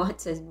probably want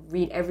to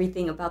read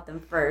everything about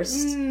them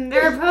first.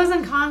 There are pros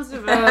and cons to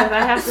both,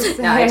 I have to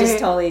say. No, I just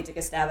totally took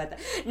a stab at that.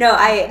 No,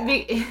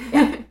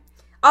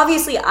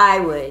 obviously, I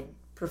would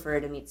prefer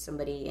to meet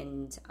somebody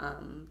and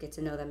get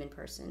to know them in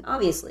person.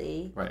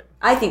 Obviously. Right.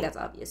 I think that's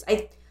obvious.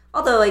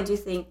 Although I do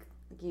think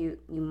you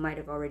might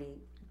have already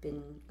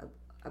been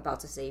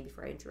about to say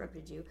before I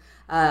interrupted you,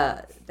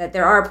 that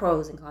there are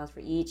pros and cons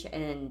for each,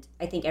 and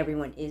I think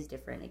everyone is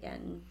different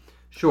again.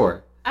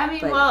 Sure. I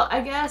mean,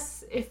 I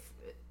guess if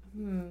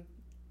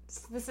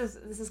this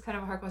is kind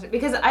of a hard question,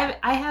 because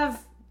I've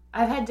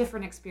had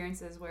different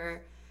experiences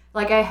where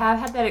Like, I have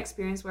had that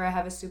experience where I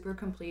have a super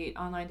complete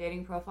online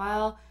dating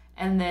profile,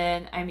 and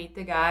then I meet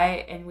the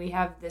guy, and we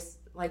have this,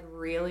 like,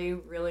 really,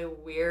 really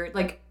weird,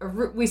 like,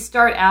 we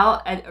start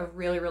out at a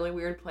really, really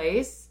weird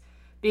place,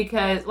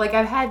 because, like,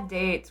 I've had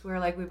dates where,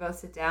 like, we both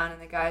sit down,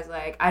 and the guy's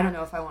like, I don't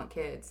know if I want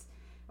kids.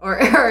 Or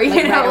you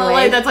like, know, right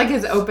like, that's, like,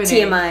 his opening.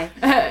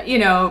 TMI. You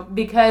know,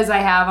 because I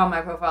have on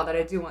my profile that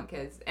I do want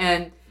kids.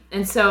 And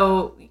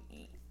so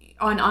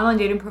on online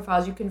dating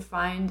profiles, you can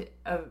find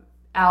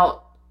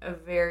out a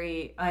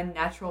very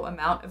unnatural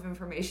amount of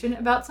information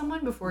about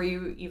someone before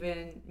you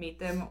even meet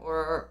them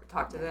or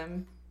talk to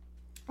them.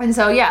 And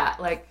so, yeah,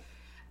 like,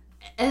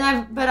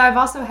 but I've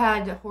also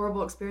had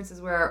horrible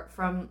experiences where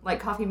from, like,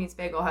 Coffee Meets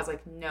Bagel has,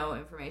 like, no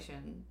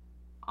information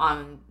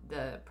on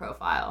the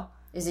profile.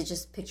 Is it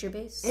just picture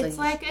based? It's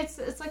like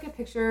it's like a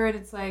picture, and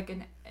it's like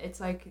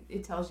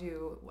it tells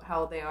you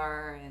how they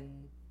are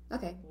and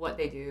what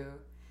they do,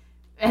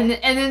 and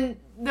then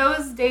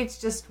those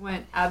dates just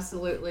went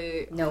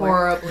absolutely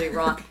horribly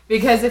wrong.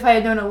 Because if I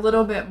had known a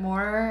little bit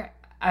more,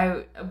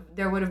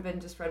 there would have been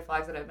just red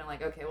flags that I've been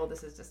like, okay, well,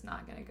 this is just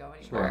not going to go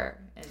anywhere. Sure.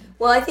 And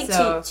well, I think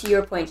to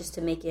your point, just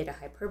to make it a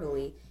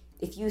hyperbole,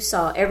 if you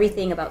saw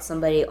everything about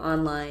somebody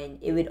online,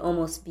 it would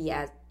almost be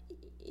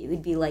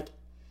like,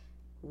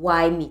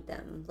 why meet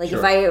them? Like,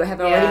 if I have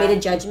already made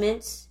a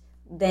judgment,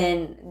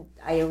 then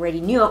I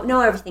already know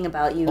everything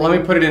about you. Well, let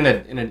me put it in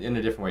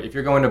a different way. If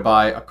you're going to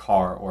buy a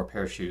car or a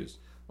pair of shoes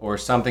or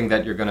something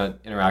that you're going to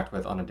interact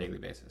with on a daily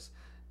basis,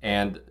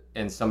 and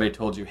somebody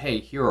told you, hey,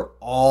 here are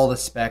all the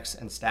specs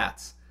and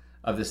stats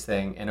of this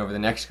thing, and over the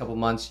next couple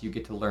months, you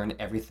get to learn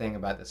everything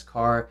about this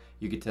car.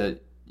 You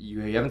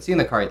haven't seen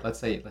the car yet. Let's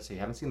say you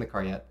haven't seen the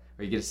car yet,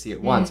 or you get to see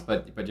it once,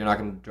 but you're not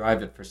going to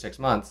drive it for 6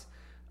 months.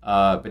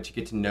 But you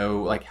get to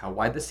know, like, how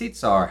wide the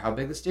seats are, how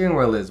big the steering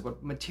wheel is,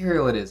 what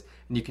material it is,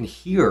 and you can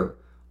hear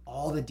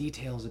all the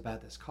details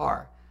about this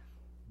car.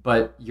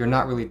 But you're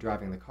not really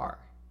driving the car.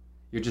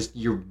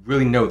 You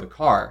really know the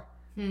car,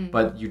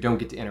 but you don't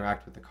get to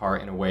interact with the car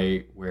in a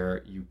way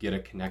where you get a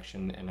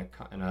connection and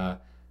a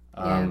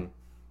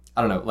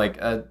I don't know, like,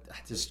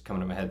 just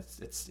coming to my head,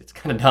 it's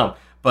kind of dumb.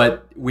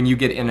 But when you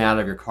get in and out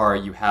of your car,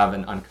 you have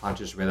an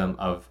unconscious rhythm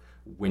of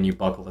when you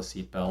buckle the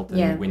seatbelt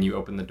and when you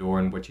open the door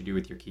and what you do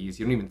with your keys.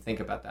 You don't even think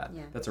about that.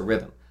 Yeah. That's a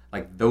rhythm.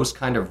 Like, those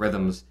kind of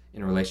rhythms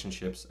in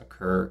relationships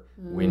occur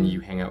when you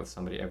hang out with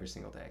somebody every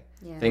single day.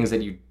 Yeah. Things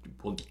that you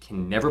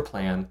can never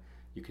plan,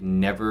 you can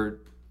never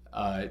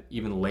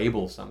even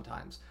label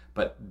sometimes,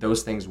 but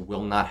those things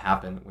will not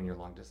happen when you're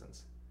long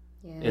distance.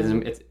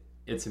 Yeah.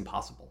 It's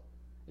impossible.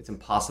 It's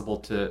impossible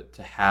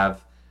to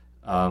have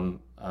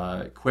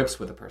quips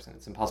with a person.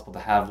 It's impossible to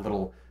have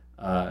little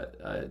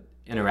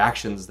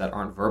interactions that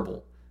aren't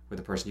verbal with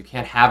a person. You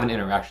can't have an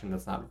interaction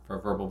that's not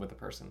verbal with a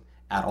person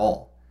at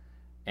all.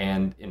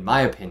 And in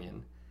my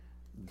opinion,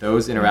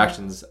 those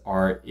interactions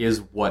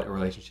is what a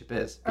relationship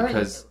is.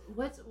 Because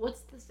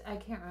what's this? I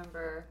can't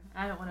remember.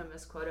 I don't want to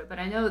misquote it, but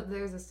I know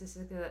there's a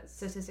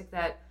statistic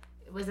that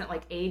it wasn't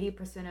like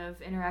 80%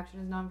 of interaction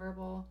is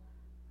nonverbal.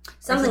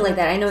 Something like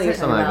that. I know what you're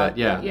talking about. Like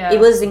that, yeah. It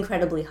was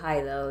incredibly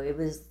high, though. It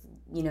was,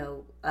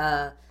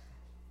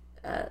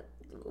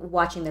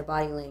 watching their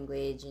body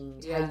language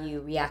and how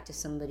you react to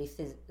somebody,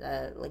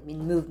 like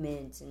in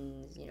movement,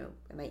 and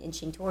am I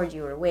inching towards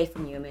you or away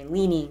from you? Am I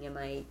leaning? Am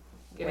I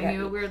giving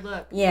you a weird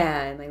look?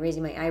 Yeah, am I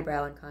raising my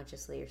eyebrow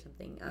unconsciously or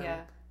something?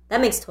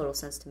 That makes total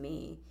sense to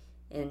me.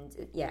 And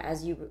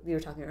as we were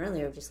talking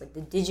earlier, just like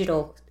the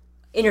digital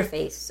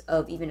interface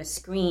of even a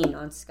screen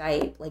on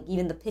Skype, like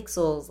even the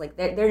pixels, like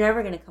they're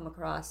never going to come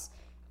across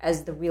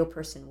as the real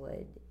person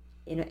would,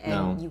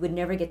 and you would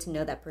never get to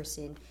know that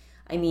person.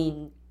 I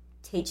mean,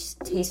 taste,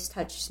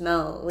 touch,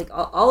 smell, like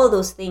all of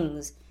those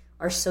things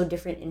are so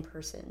different in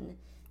person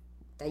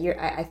that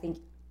I think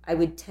I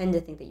would tend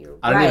to think that you're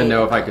I don't even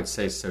know if I could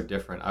say so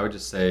different. I would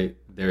just say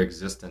they're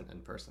existent in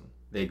person.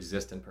 They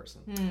exist in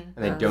person, and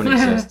they don't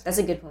exist. That's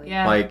a good point.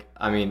 Yeah. Like,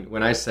 I mean,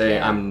 when I say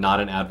I'm not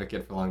an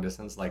advocate for long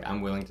distance, like,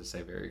 I'm willing to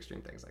say very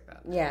extreme things like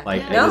that. Yeah.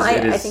 Like,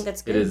 I think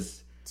that's good. It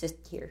is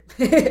just here.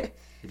 It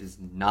is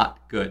not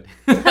good.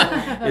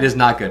 It is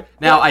not good.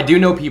 Now, I do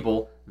know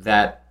people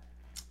that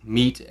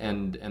meet,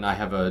 and I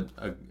have a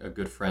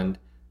good friend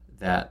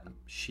that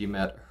she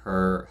met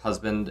her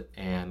husband,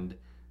 and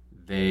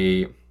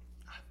I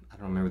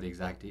don't remember the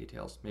exact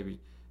details. Maybe,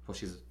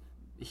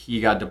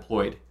 he got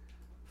deployed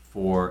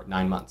for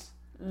 9 months,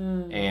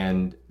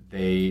 and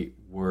they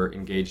were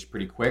engaged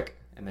pretty quick,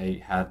 and they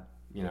had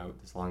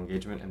this long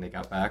engagement, and they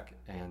got back,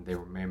 and they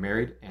were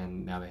married,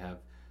 and now they have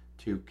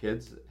 2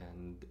 kids,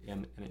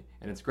 and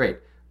it's great.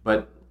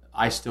 But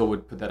I still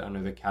would put that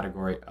under the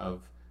category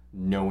of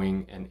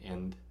knowing an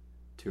end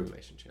to a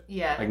relationship.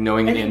 Yeah, like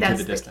knowing an end to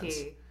the distance.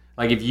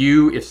 Like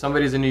if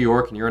somebody's in New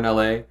York and you're in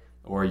LA,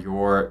 or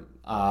you're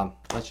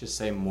let's just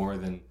say more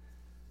than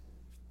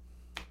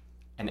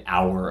an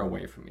hour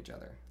away from each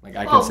other. Like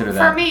I Well, consider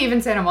that for me,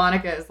 even Santa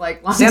Monica is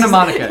like long Santa distance,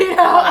 Monica. You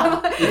know,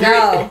 I'm like,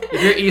 No.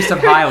 If you're east of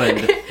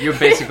Highland, you're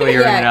basically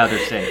in Yeah. another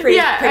state. Pretty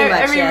yeah,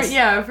 much, I mean, yes.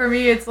 yeah. For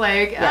me, it's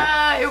like,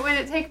 Yeah. would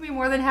it take me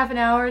more than half an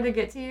hour to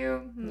get to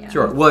you? Yeah.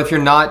 Sure. Well, if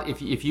you're not,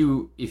 if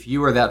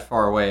you are that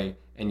far away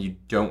and you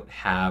don't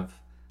have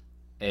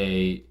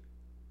an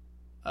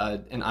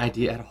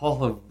idea at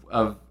all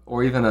of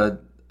or even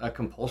a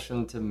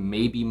compulsion to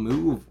maybe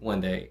move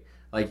one day,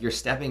 like you're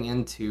stepping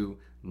into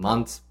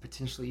months,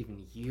 potentially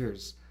even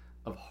years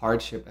of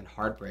hardship and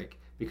heartbreak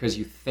because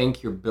you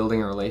think you're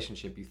building a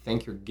relationship, you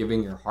think you're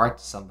giving your heart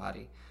to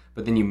somebody,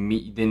 but then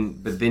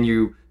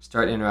you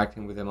start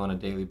interacting with them on a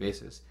daily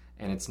basis,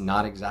 and it's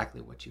not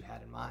exactly what you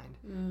had in mind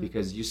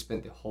because you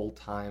spent the whole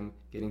time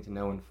getting to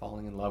know and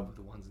falling in love with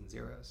the ones and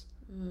zeros.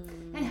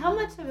 And how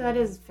much of that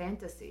is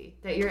fantasy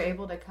that you're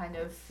able to kind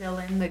of fill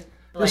in the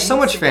There's so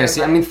much blanks in your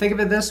fantasy. I life? mean, think of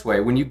it this way.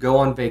 When you go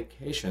on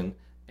vacation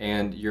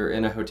and you're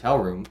in a hotel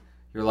room,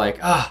 you're like,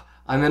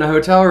 I'm in a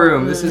hotel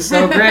room. This is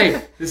so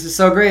great. This is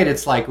so great.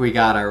 It's like we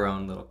got our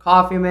own little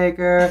coffee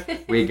maker.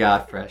 We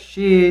got fresh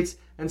sheets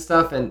and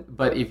stuff.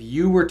 But if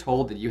you were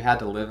told that you had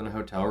to live in a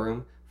hotel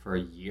room for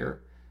a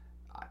year,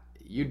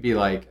 you'd be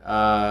like,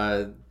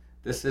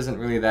 this isn't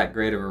really that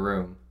great of a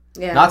room.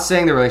 Yeah. Not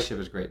saying the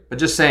relationship is great, but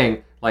just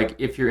saying, like,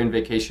 if you're in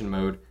vacation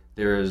mode,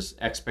 there is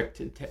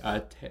expectation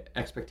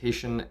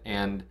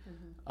and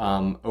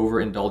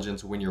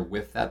overindulgence when you're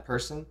with that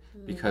person,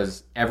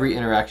 because every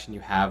interaction you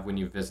have when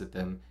you visit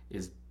them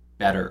is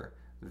better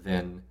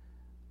than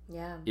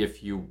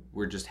if you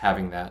were just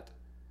having that.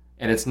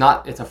 And it's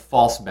a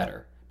false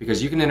better,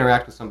 because you can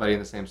interact with somebody in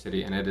the same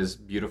city and it is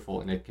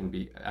beautiful and it can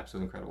be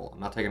absolutely incredible. I'm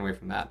not taking away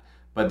from that,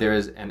 but there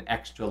is an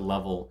extra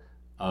level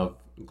of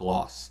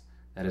gloss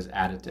that is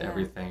added to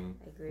everything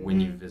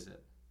when you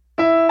visit.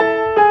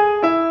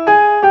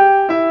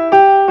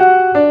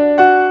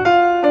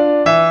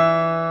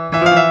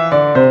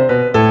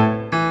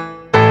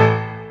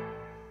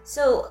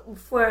 So,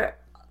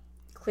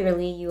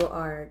 clearly you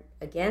are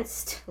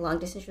against long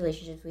distance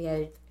relationships. We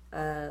had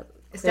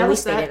clearly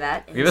stated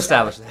that. We've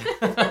established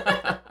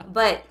that.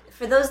 But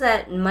for those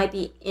that might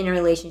be in a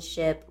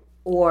relationship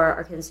or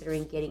are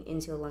considering getting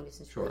into a long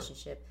distance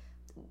relationship,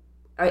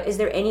 is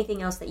there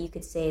anything else that you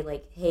could say,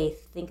 like, hey,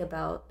 think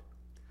about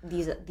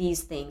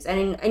these things?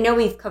 And I know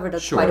we've covered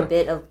quite a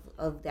bit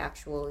of the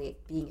actual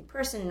being in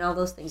person and all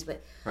those things,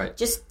 but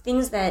just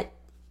things that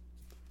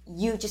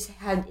you just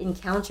had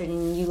encountered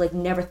and you like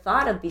never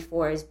thought of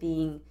before as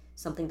being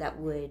something that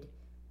would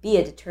be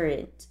a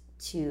deterrent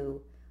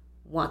to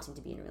wanting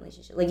to be in a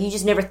relationship. Like you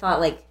just never thought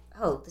like,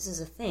 oh, this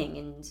is a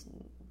thing,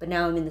 but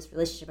now I'm in this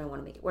relationship, I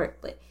want to make it work.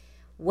 But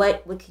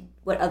what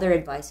other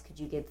advice could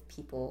you give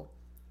people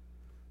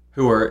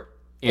who are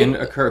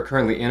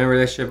currently in a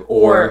relationship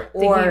or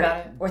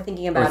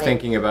thinking about it?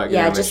 Thinking about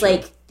just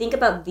like think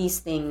about these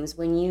things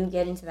when you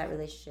get into that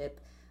relationship,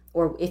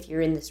 or if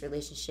you're in this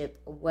relationship,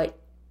 what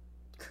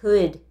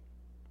could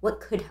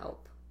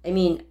help? I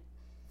mean,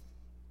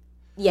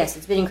 yes,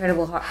 it's been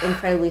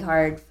incredibly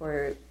hard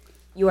for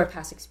your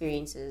past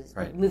experiences.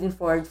 Right. Moving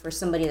forward for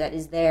somebody that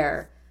is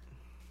there,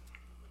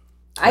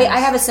 I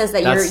have a sense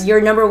that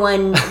your number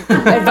one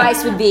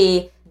advice would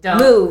be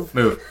move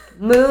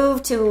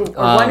to,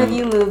 or one of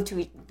you move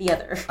to the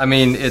other. I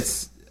mean,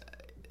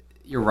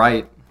 you're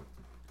right.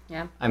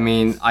 Yeah. I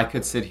mean, I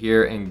could sit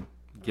here and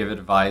give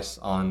advice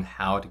on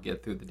how to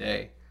get through the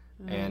day.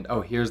 And,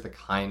 here's the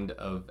kind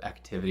of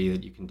activity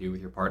that you can do with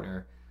your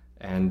partner.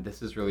 And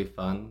this is really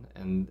fun.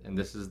 And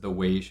this is the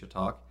way you should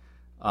talk.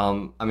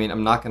 I mean,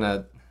 I'm not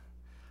gonna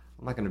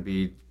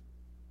be,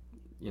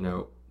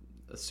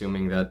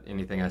 assuming that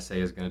anything I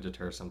say is going to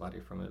deter somebody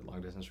from a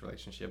long distance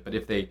relationship. But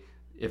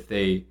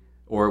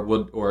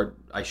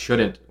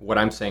what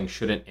I'm saying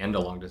shouldn't end a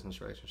long distance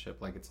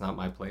relationship. Like, it's not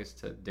my place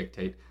to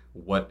dictate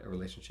what a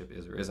relationship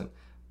is or isn't.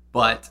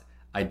 But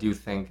I do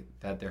think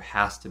that there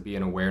has to be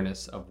an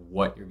awareness of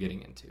what you're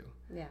getting into.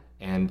 Yeah.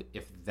 And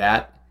if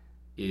that's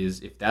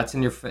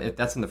in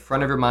the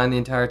front of your mind the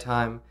entire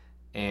time,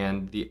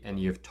 and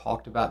you've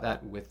talked about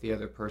that with the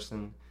other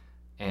person,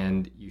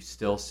 and you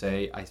still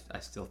say, I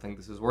still think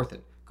this is worth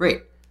it.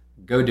 Great,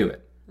 go do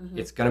it. Mm-hmm.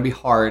 It's going to be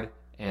hard,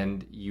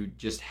 and you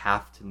just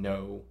have to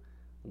know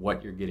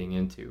what you're getting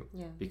into.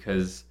 Yeah.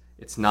 Because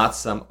it's not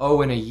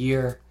in a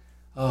year,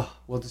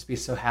 we'll just be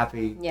so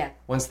happy. Yeah.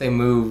 Once they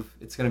move,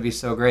 it's going to be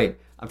so great.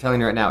 I'm telling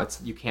you right now,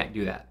 you can't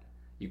do that.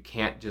 You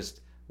can't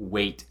just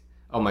wait.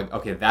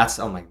 That's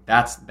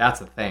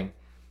a thing.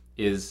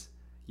 Is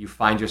you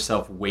find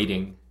yourself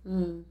waiting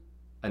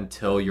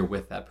until you're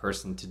with that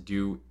person to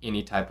do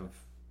any type of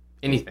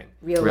anything.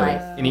 Real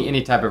life.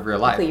 Any type of real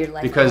life. Put your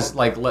life because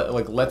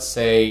let's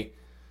say,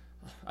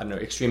 I don't know,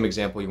 extreme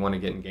example, you want to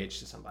get engaged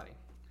to somebody.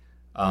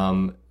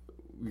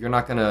 You're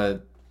not going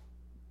to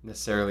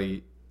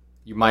necessarily,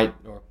 you might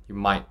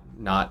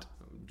not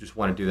just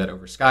want to do that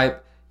over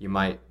Skype. You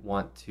might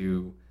want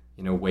to,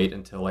 wait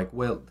until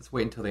let's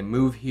wait until they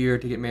move here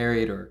to get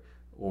married,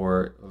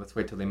 or let's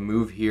wait till they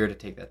move here to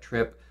take that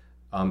trip.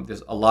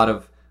 There's a lot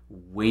of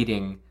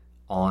waiting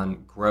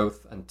on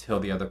growth until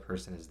the other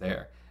person is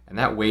there. And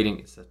that waiting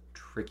is a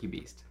tricky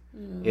beast.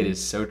 It is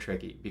so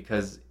tricky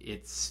because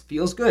it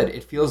feels good.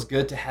 It feels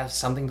good to have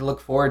something to look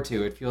forward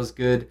to. It feels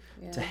good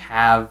to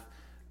have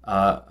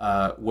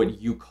what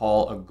you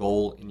call a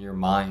goal in your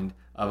mind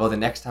of, the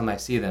next time I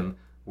see them,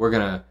 we're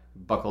going to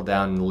buckle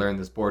down and learn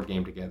this board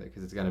game together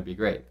because it's going to be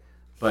great.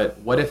 But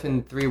what if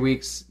in 3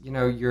 weeks,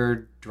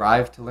 your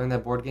drive to learn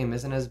that board game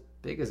isn't as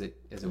big as it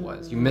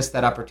was? You missed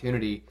that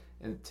opportunity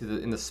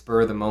in the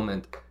spur of the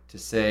moment to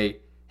say,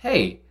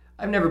 hey,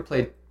 I've never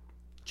played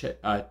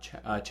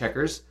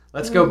checkers.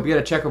 Let's go get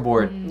a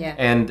checkerboard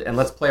and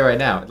let's play right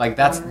now. Like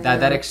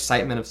that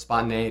excitement of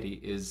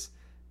spontaneity is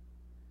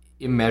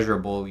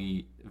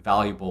immeasurably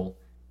valuable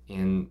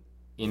in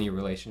any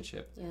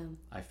relationship.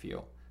 I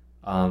feel.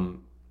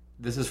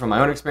 This is from my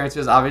own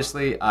experiences.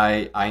 Obviously,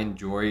 I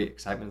enjoy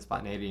excitement,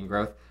 spontaneity, and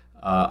growth.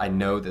 I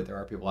know that there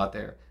are people out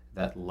there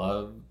that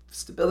love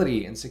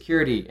stability and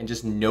security, and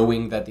just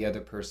knowing that the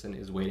other person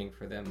is waiting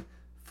for them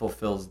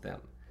fulfills them.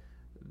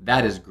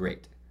 That is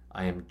great.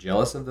 I am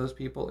jealous of those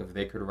people. If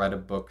they could write a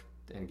book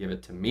and give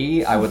it to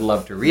me, I would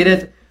love to read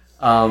it.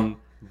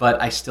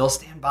 But I still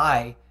stand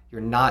by.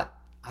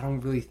 I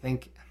don't really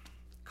think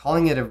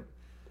calling it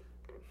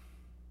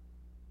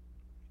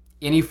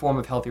any form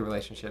of healthy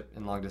relationship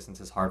in long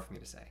distance is hard for me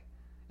to say.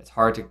 It's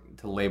hard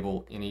to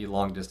label any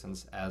long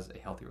distance as a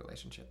healthy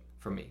relationship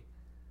for me.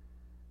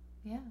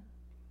 Yeah.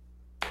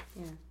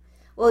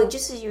 Well,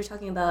 just as you were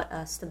talking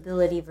about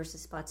stability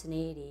versus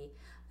spontaneity,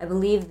 I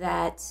believe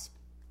that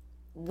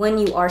when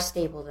you are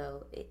stable,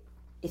 though,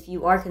 if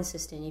you are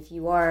consistent, if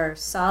you are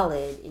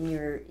solid in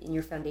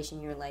your foundation,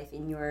 in your life,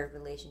 in your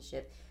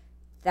relationship,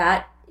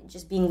 that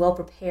just being well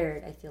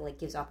prepared, I feel like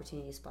gives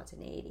opportunity to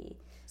spontaneity.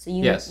 So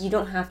you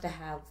don't have to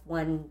have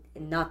one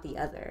and not the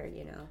other,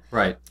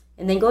 Right.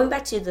 And then going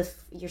back to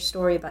your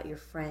story about your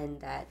friend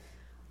that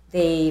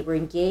they were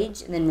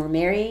engaged and then were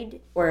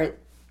married, or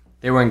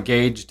they were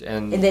engaged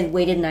and then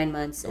waited 9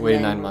 months.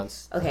 Waited 9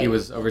 months. Okay. He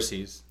was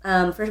overseas.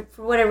 For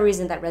whatever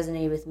reason, that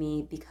resonated with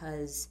me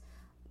because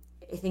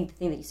I think the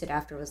thing that you said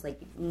after was like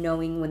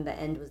knowing when the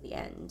end was the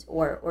end,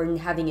 or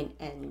having an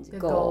end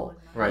goal.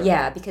 Right.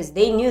 Yeah, because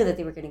they knew that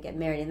they were going to get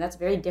married, and that's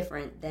very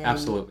different than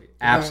Absolutely.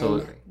 It's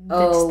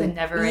the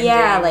never ending.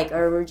 Yeah, like,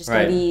 or we're just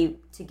going to be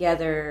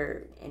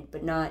together,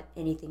 but not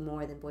anything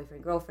more than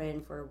boyfriend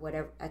girlfriend for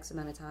whatever X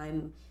amount of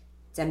time.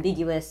 It's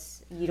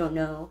ambiguous. You don't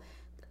know.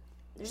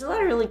 There's a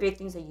lot of really great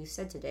things that you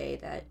said today.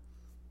 That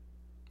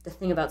the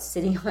thing about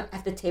sitting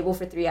at the table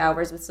for 3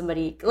 hours with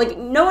somebody, like,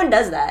 no one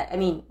does that. I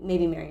mean,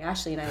 maybe Mary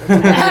Ashley and I would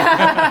do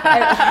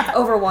that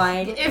over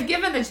wine. If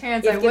given the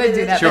chance, I would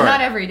do that, Sure. but not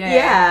every day.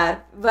 Yeah,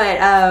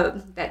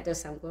 but that does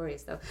sound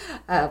glorious, though,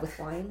 with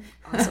wine.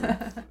 Awesome.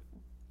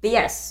 But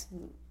yes,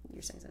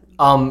 you're saying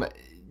something.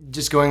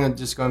 Just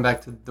going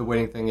back to the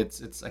waiting thing,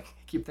 it's I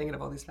keep thinking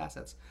of all these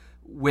facets.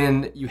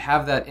 When you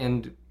have that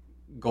end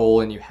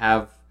goal and you're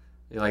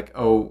like,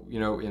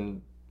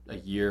 in a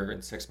year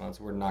and 6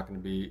 months we're not going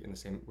to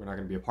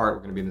be apart, we're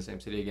going to be in the same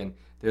city again.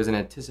 There's an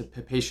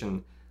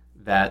anticipation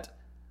that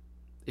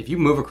if you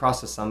move across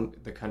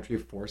the country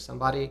for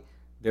somebody,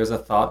 there's a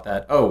thought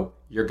that,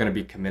 you're going to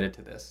be committed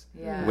to this.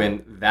 Yeah.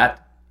 When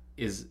that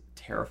is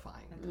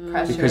terrifying.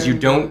 Pressure.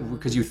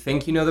 Because you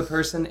think you know the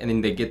person, and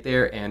then they get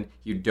there and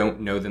you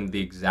don't know them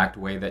the exact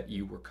way that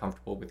you were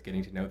comfortable with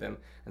getting to know them.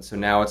 And so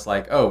now it's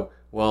like,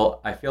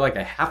 I feel like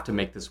I have to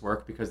make this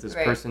work because this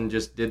person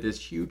just did this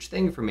huge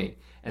thing for me.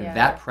 And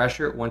that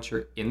pressure, once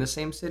you're in the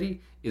same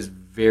city, is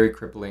very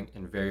crippling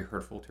and very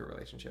hurtful to a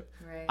relationship.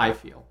 Right. I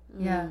feel.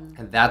 Yeah.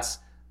 And that's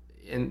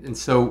and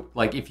so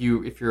like if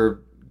you're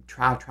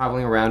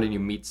traveling around and you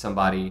meet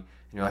somebody and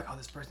you're like,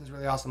 this person's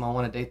really awesome, I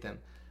want to date them.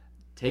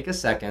 Take a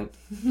second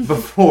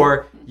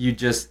before you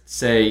just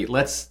say,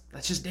 let's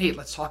just date,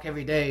 let's talk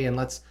every day, and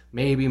let's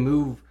maybe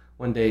move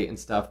one day and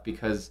stuff,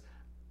 because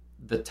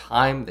the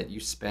time that you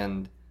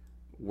spend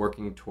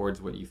working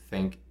towards what you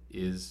think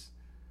is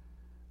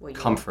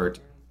comfort,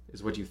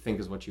 is what you think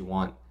is what you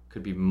want,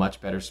 could be much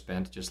better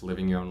spent just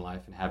living your own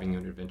life and having your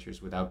own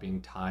adventures without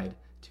being tied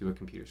to a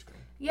computer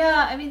screen.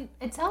 Yeah, I mean,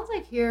 it sounds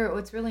like here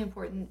what's really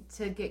important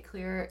to get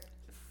clear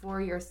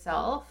for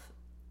yourself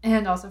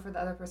and also for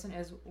the other person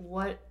is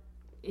what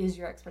is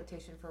your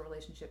expectation for a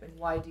relationship and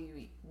why do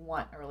you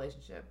want a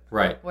relationship?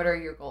 Right. What are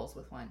your goals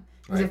with one?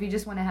 Because if you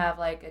just want to have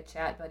like a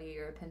chat buddy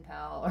or a pen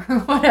pal or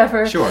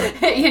whatever, sure,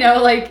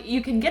 like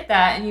you can get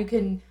that and you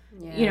can,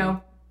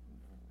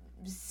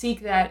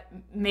 seek that,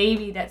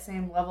 maybe that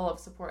same level of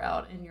support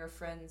out in your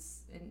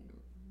friends in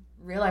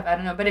real life. I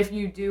don't know. But if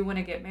you do want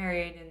to get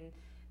married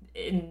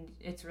and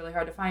it's really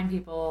hard to find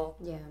people,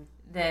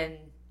 then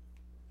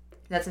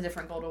that's a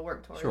different goal to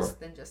work towards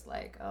than just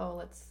like,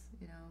 let's,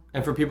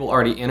 And for people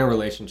already in a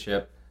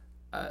relationship,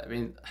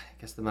 I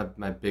guess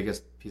my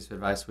biggest piece of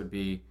advice would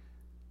be,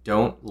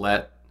 don't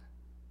let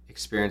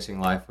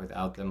experiencing life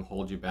without them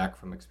hold you back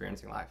from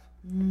experiencing life.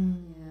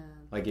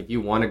 Like if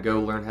you want to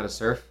go learn how to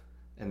surf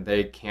and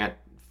they can't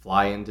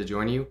fly in to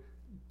join you,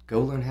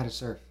 go learn how to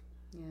surf.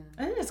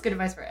 I think that's good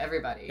advice for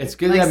everybody. It's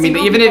good. Like, I mean,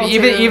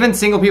 even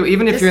single people,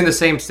 even if you're in the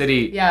same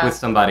city Yeah. with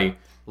somebody,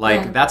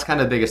 like that's kind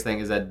of the biggest thing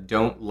is that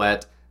don't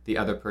let the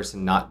other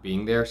person not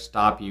being there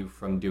stop you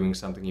from doing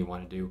something you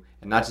want to do,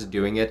 and not just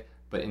doing it,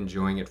 but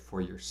enjoying it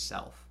for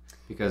yourself.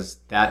 Because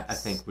that I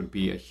think would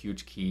be a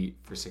huge key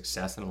for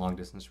success in a long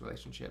distance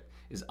relationship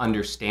is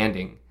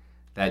understanding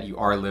that you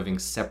are living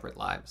separate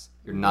lives.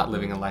 You're not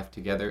living a life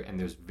together, and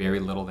there's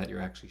very little that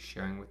you're actually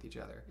sharing with each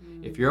other.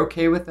 If you're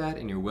okay with that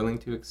and you're willing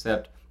to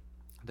accept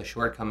the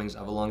shortcomings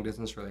of a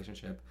long-distance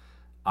relationship,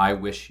 I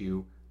wish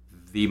you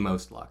the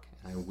most luck,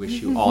 and I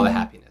wish you all the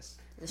happiness.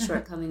 The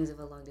shortcomings of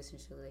a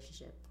long-distance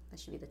relationship. That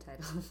should be the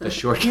title. The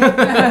shortcomings.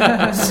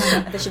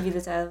 That should be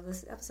the title of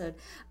this episode.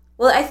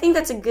 Well, I think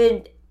that's a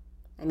good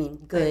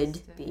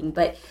being,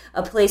 but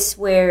a place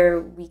where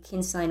we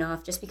can sign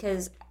off just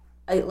because,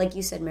 like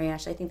you said, Mary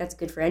Ashley, I think that's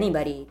good for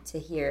anybody to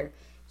hear.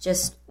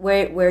 Just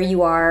where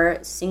you are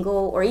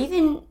single or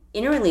even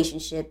in a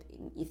relationship,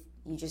 if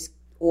you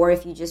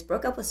just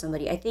broke up with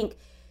somebody, I think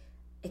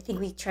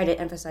we try to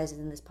emphasize it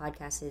in this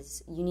podcast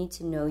is you need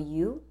to know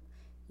you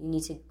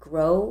need to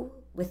grow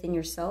within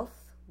yourself,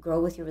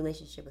 grow with your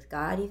relationship with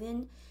God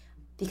even,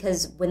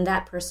 because when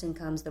that person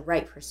comes, the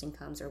right person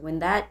comes, or when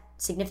that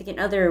significant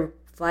other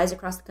flies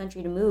across the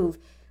country to move,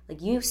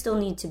 like you still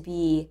need to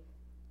be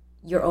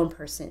your own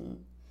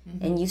person,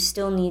 and you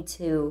still need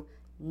to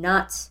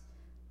not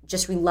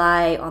just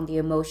rely on the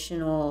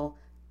emotional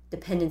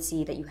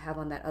dependency that you have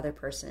on that other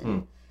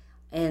person.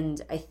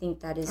 And I think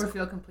that is... Or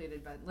feel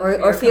completed by...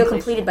 Or feel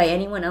completed by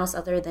anyone else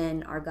other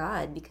than our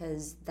God,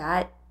 because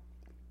that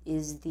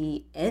is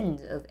the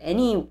end of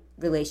any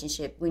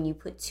relationship when you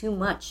put too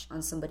much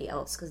on somebody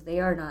else, because they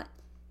are not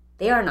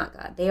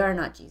God. They are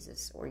not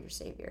Jesus or your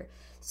Savior.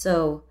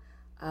 So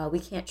we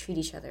can't treat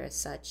each other as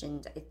such.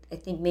 And I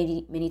think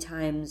many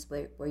times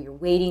where you're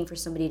waiting for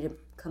somebody to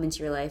come into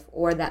your life,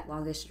 or that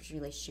long-distance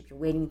relationship, you're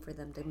waiting for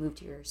them to move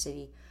to your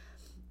city,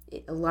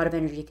 a lot of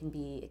energy can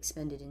be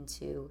expended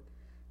into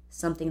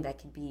something that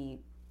could be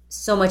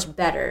so much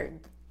better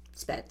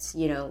spent,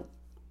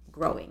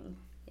 growing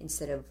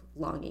instead of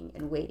longing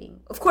and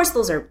waiting. Of course,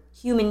 those are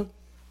human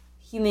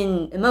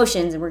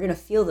emotions, and we're going to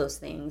feel those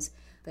things,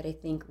 but I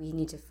think we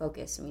need to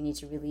focus and we need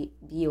to really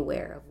be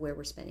aware of where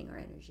we're spending our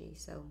energy.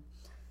 So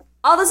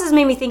all this has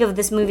made me think of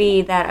this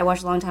movie that I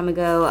watched a long time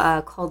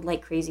ago called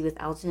Like Crazy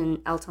with Alton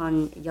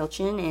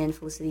Yelchin and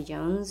Felicity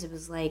Jones. It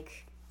was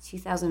like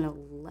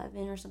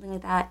 2011 or something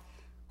like that.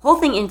 Whole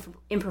thing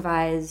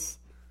improvised.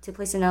 Took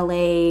place in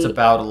LA. It's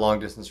about a long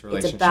distance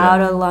relationship.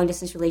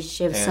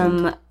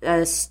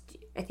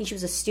 I think she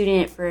was a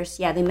student at first.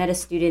 Yeah, they met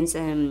as students,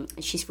 and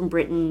she's from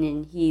Britain,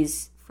 and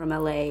he's from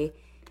LA.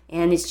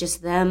 And it's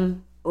just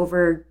them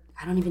over,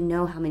 I don't even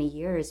know how many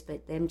years,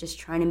 but them just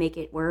trying to make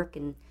it work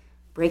and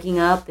breaking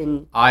up.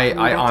 And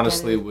I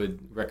honestly would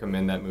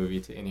recommend that movie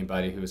to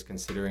anybody who is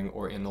considering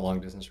or in a long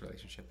distance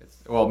relationship.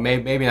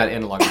 Maybe not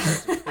in a long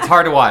distance relationship. It's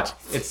hard to watch.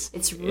 It's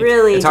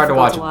hard to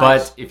watch.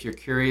 But if you're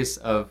curious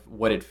of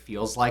what it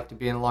feels like to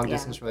be in a long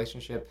distance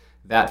relationship,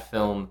 that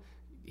film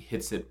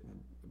hits it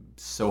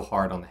so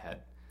hard on the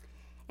head.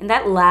 And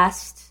that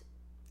last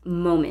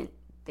moment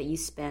that you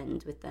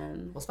spend with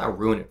them. Let's not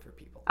ruin it for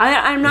people.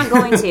 I'm not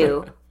going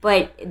to,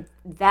 but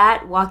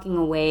that walking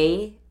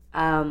away,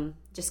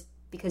 just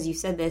because you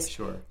said this,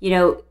 sure.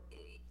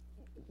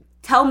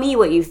 Tell me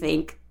what you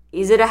think.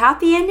 Is it a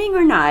happy ending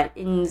or not?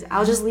 And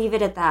I'll just leave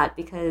it at that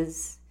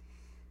because,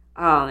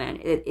 oh man,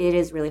 it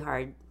is really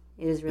hard.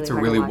 It is really hard.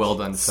 It's a really well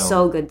done film.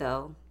 So good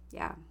though.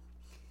 Yeah.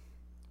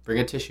 Bring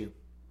a tissue.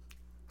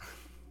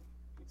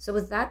 So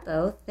with that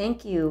though,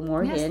 thank you,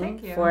 Morgan,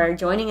 thank you. for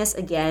joining us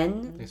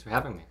again. Thanks for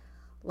having me.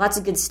 Lots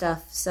of good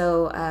stuff.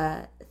 So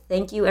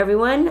thank you,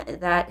 everyone.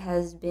 That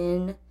has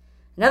been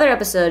another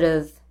episode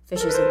of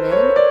Fishers of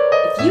Men.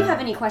 If you have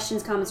any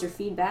questions, comments, or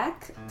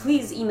feedback,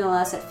 please email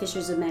us at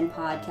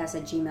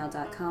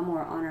fishersofmenpodcast@gmail.com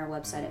or on our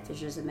website at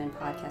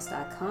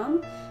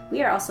fishersofmenpodcast.com.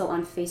 We are also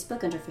on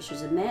Facebook under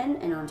Fishers of Men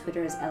and on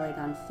Twitter as LA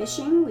Gone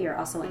Fishing. We are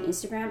also on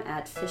Instagram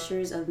at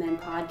Fishers of Men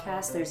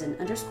Podcast. There's an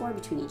underscore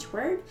between each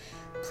word.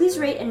 Please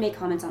rate and make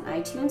comments on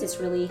iTunes. It's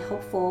really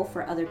helpful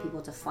for other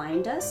people to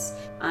find us.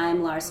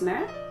 I'm Laura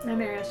Samara. I'm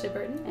Mary Ashley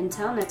Burton.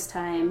 Until next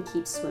time,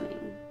 keep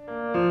swimming.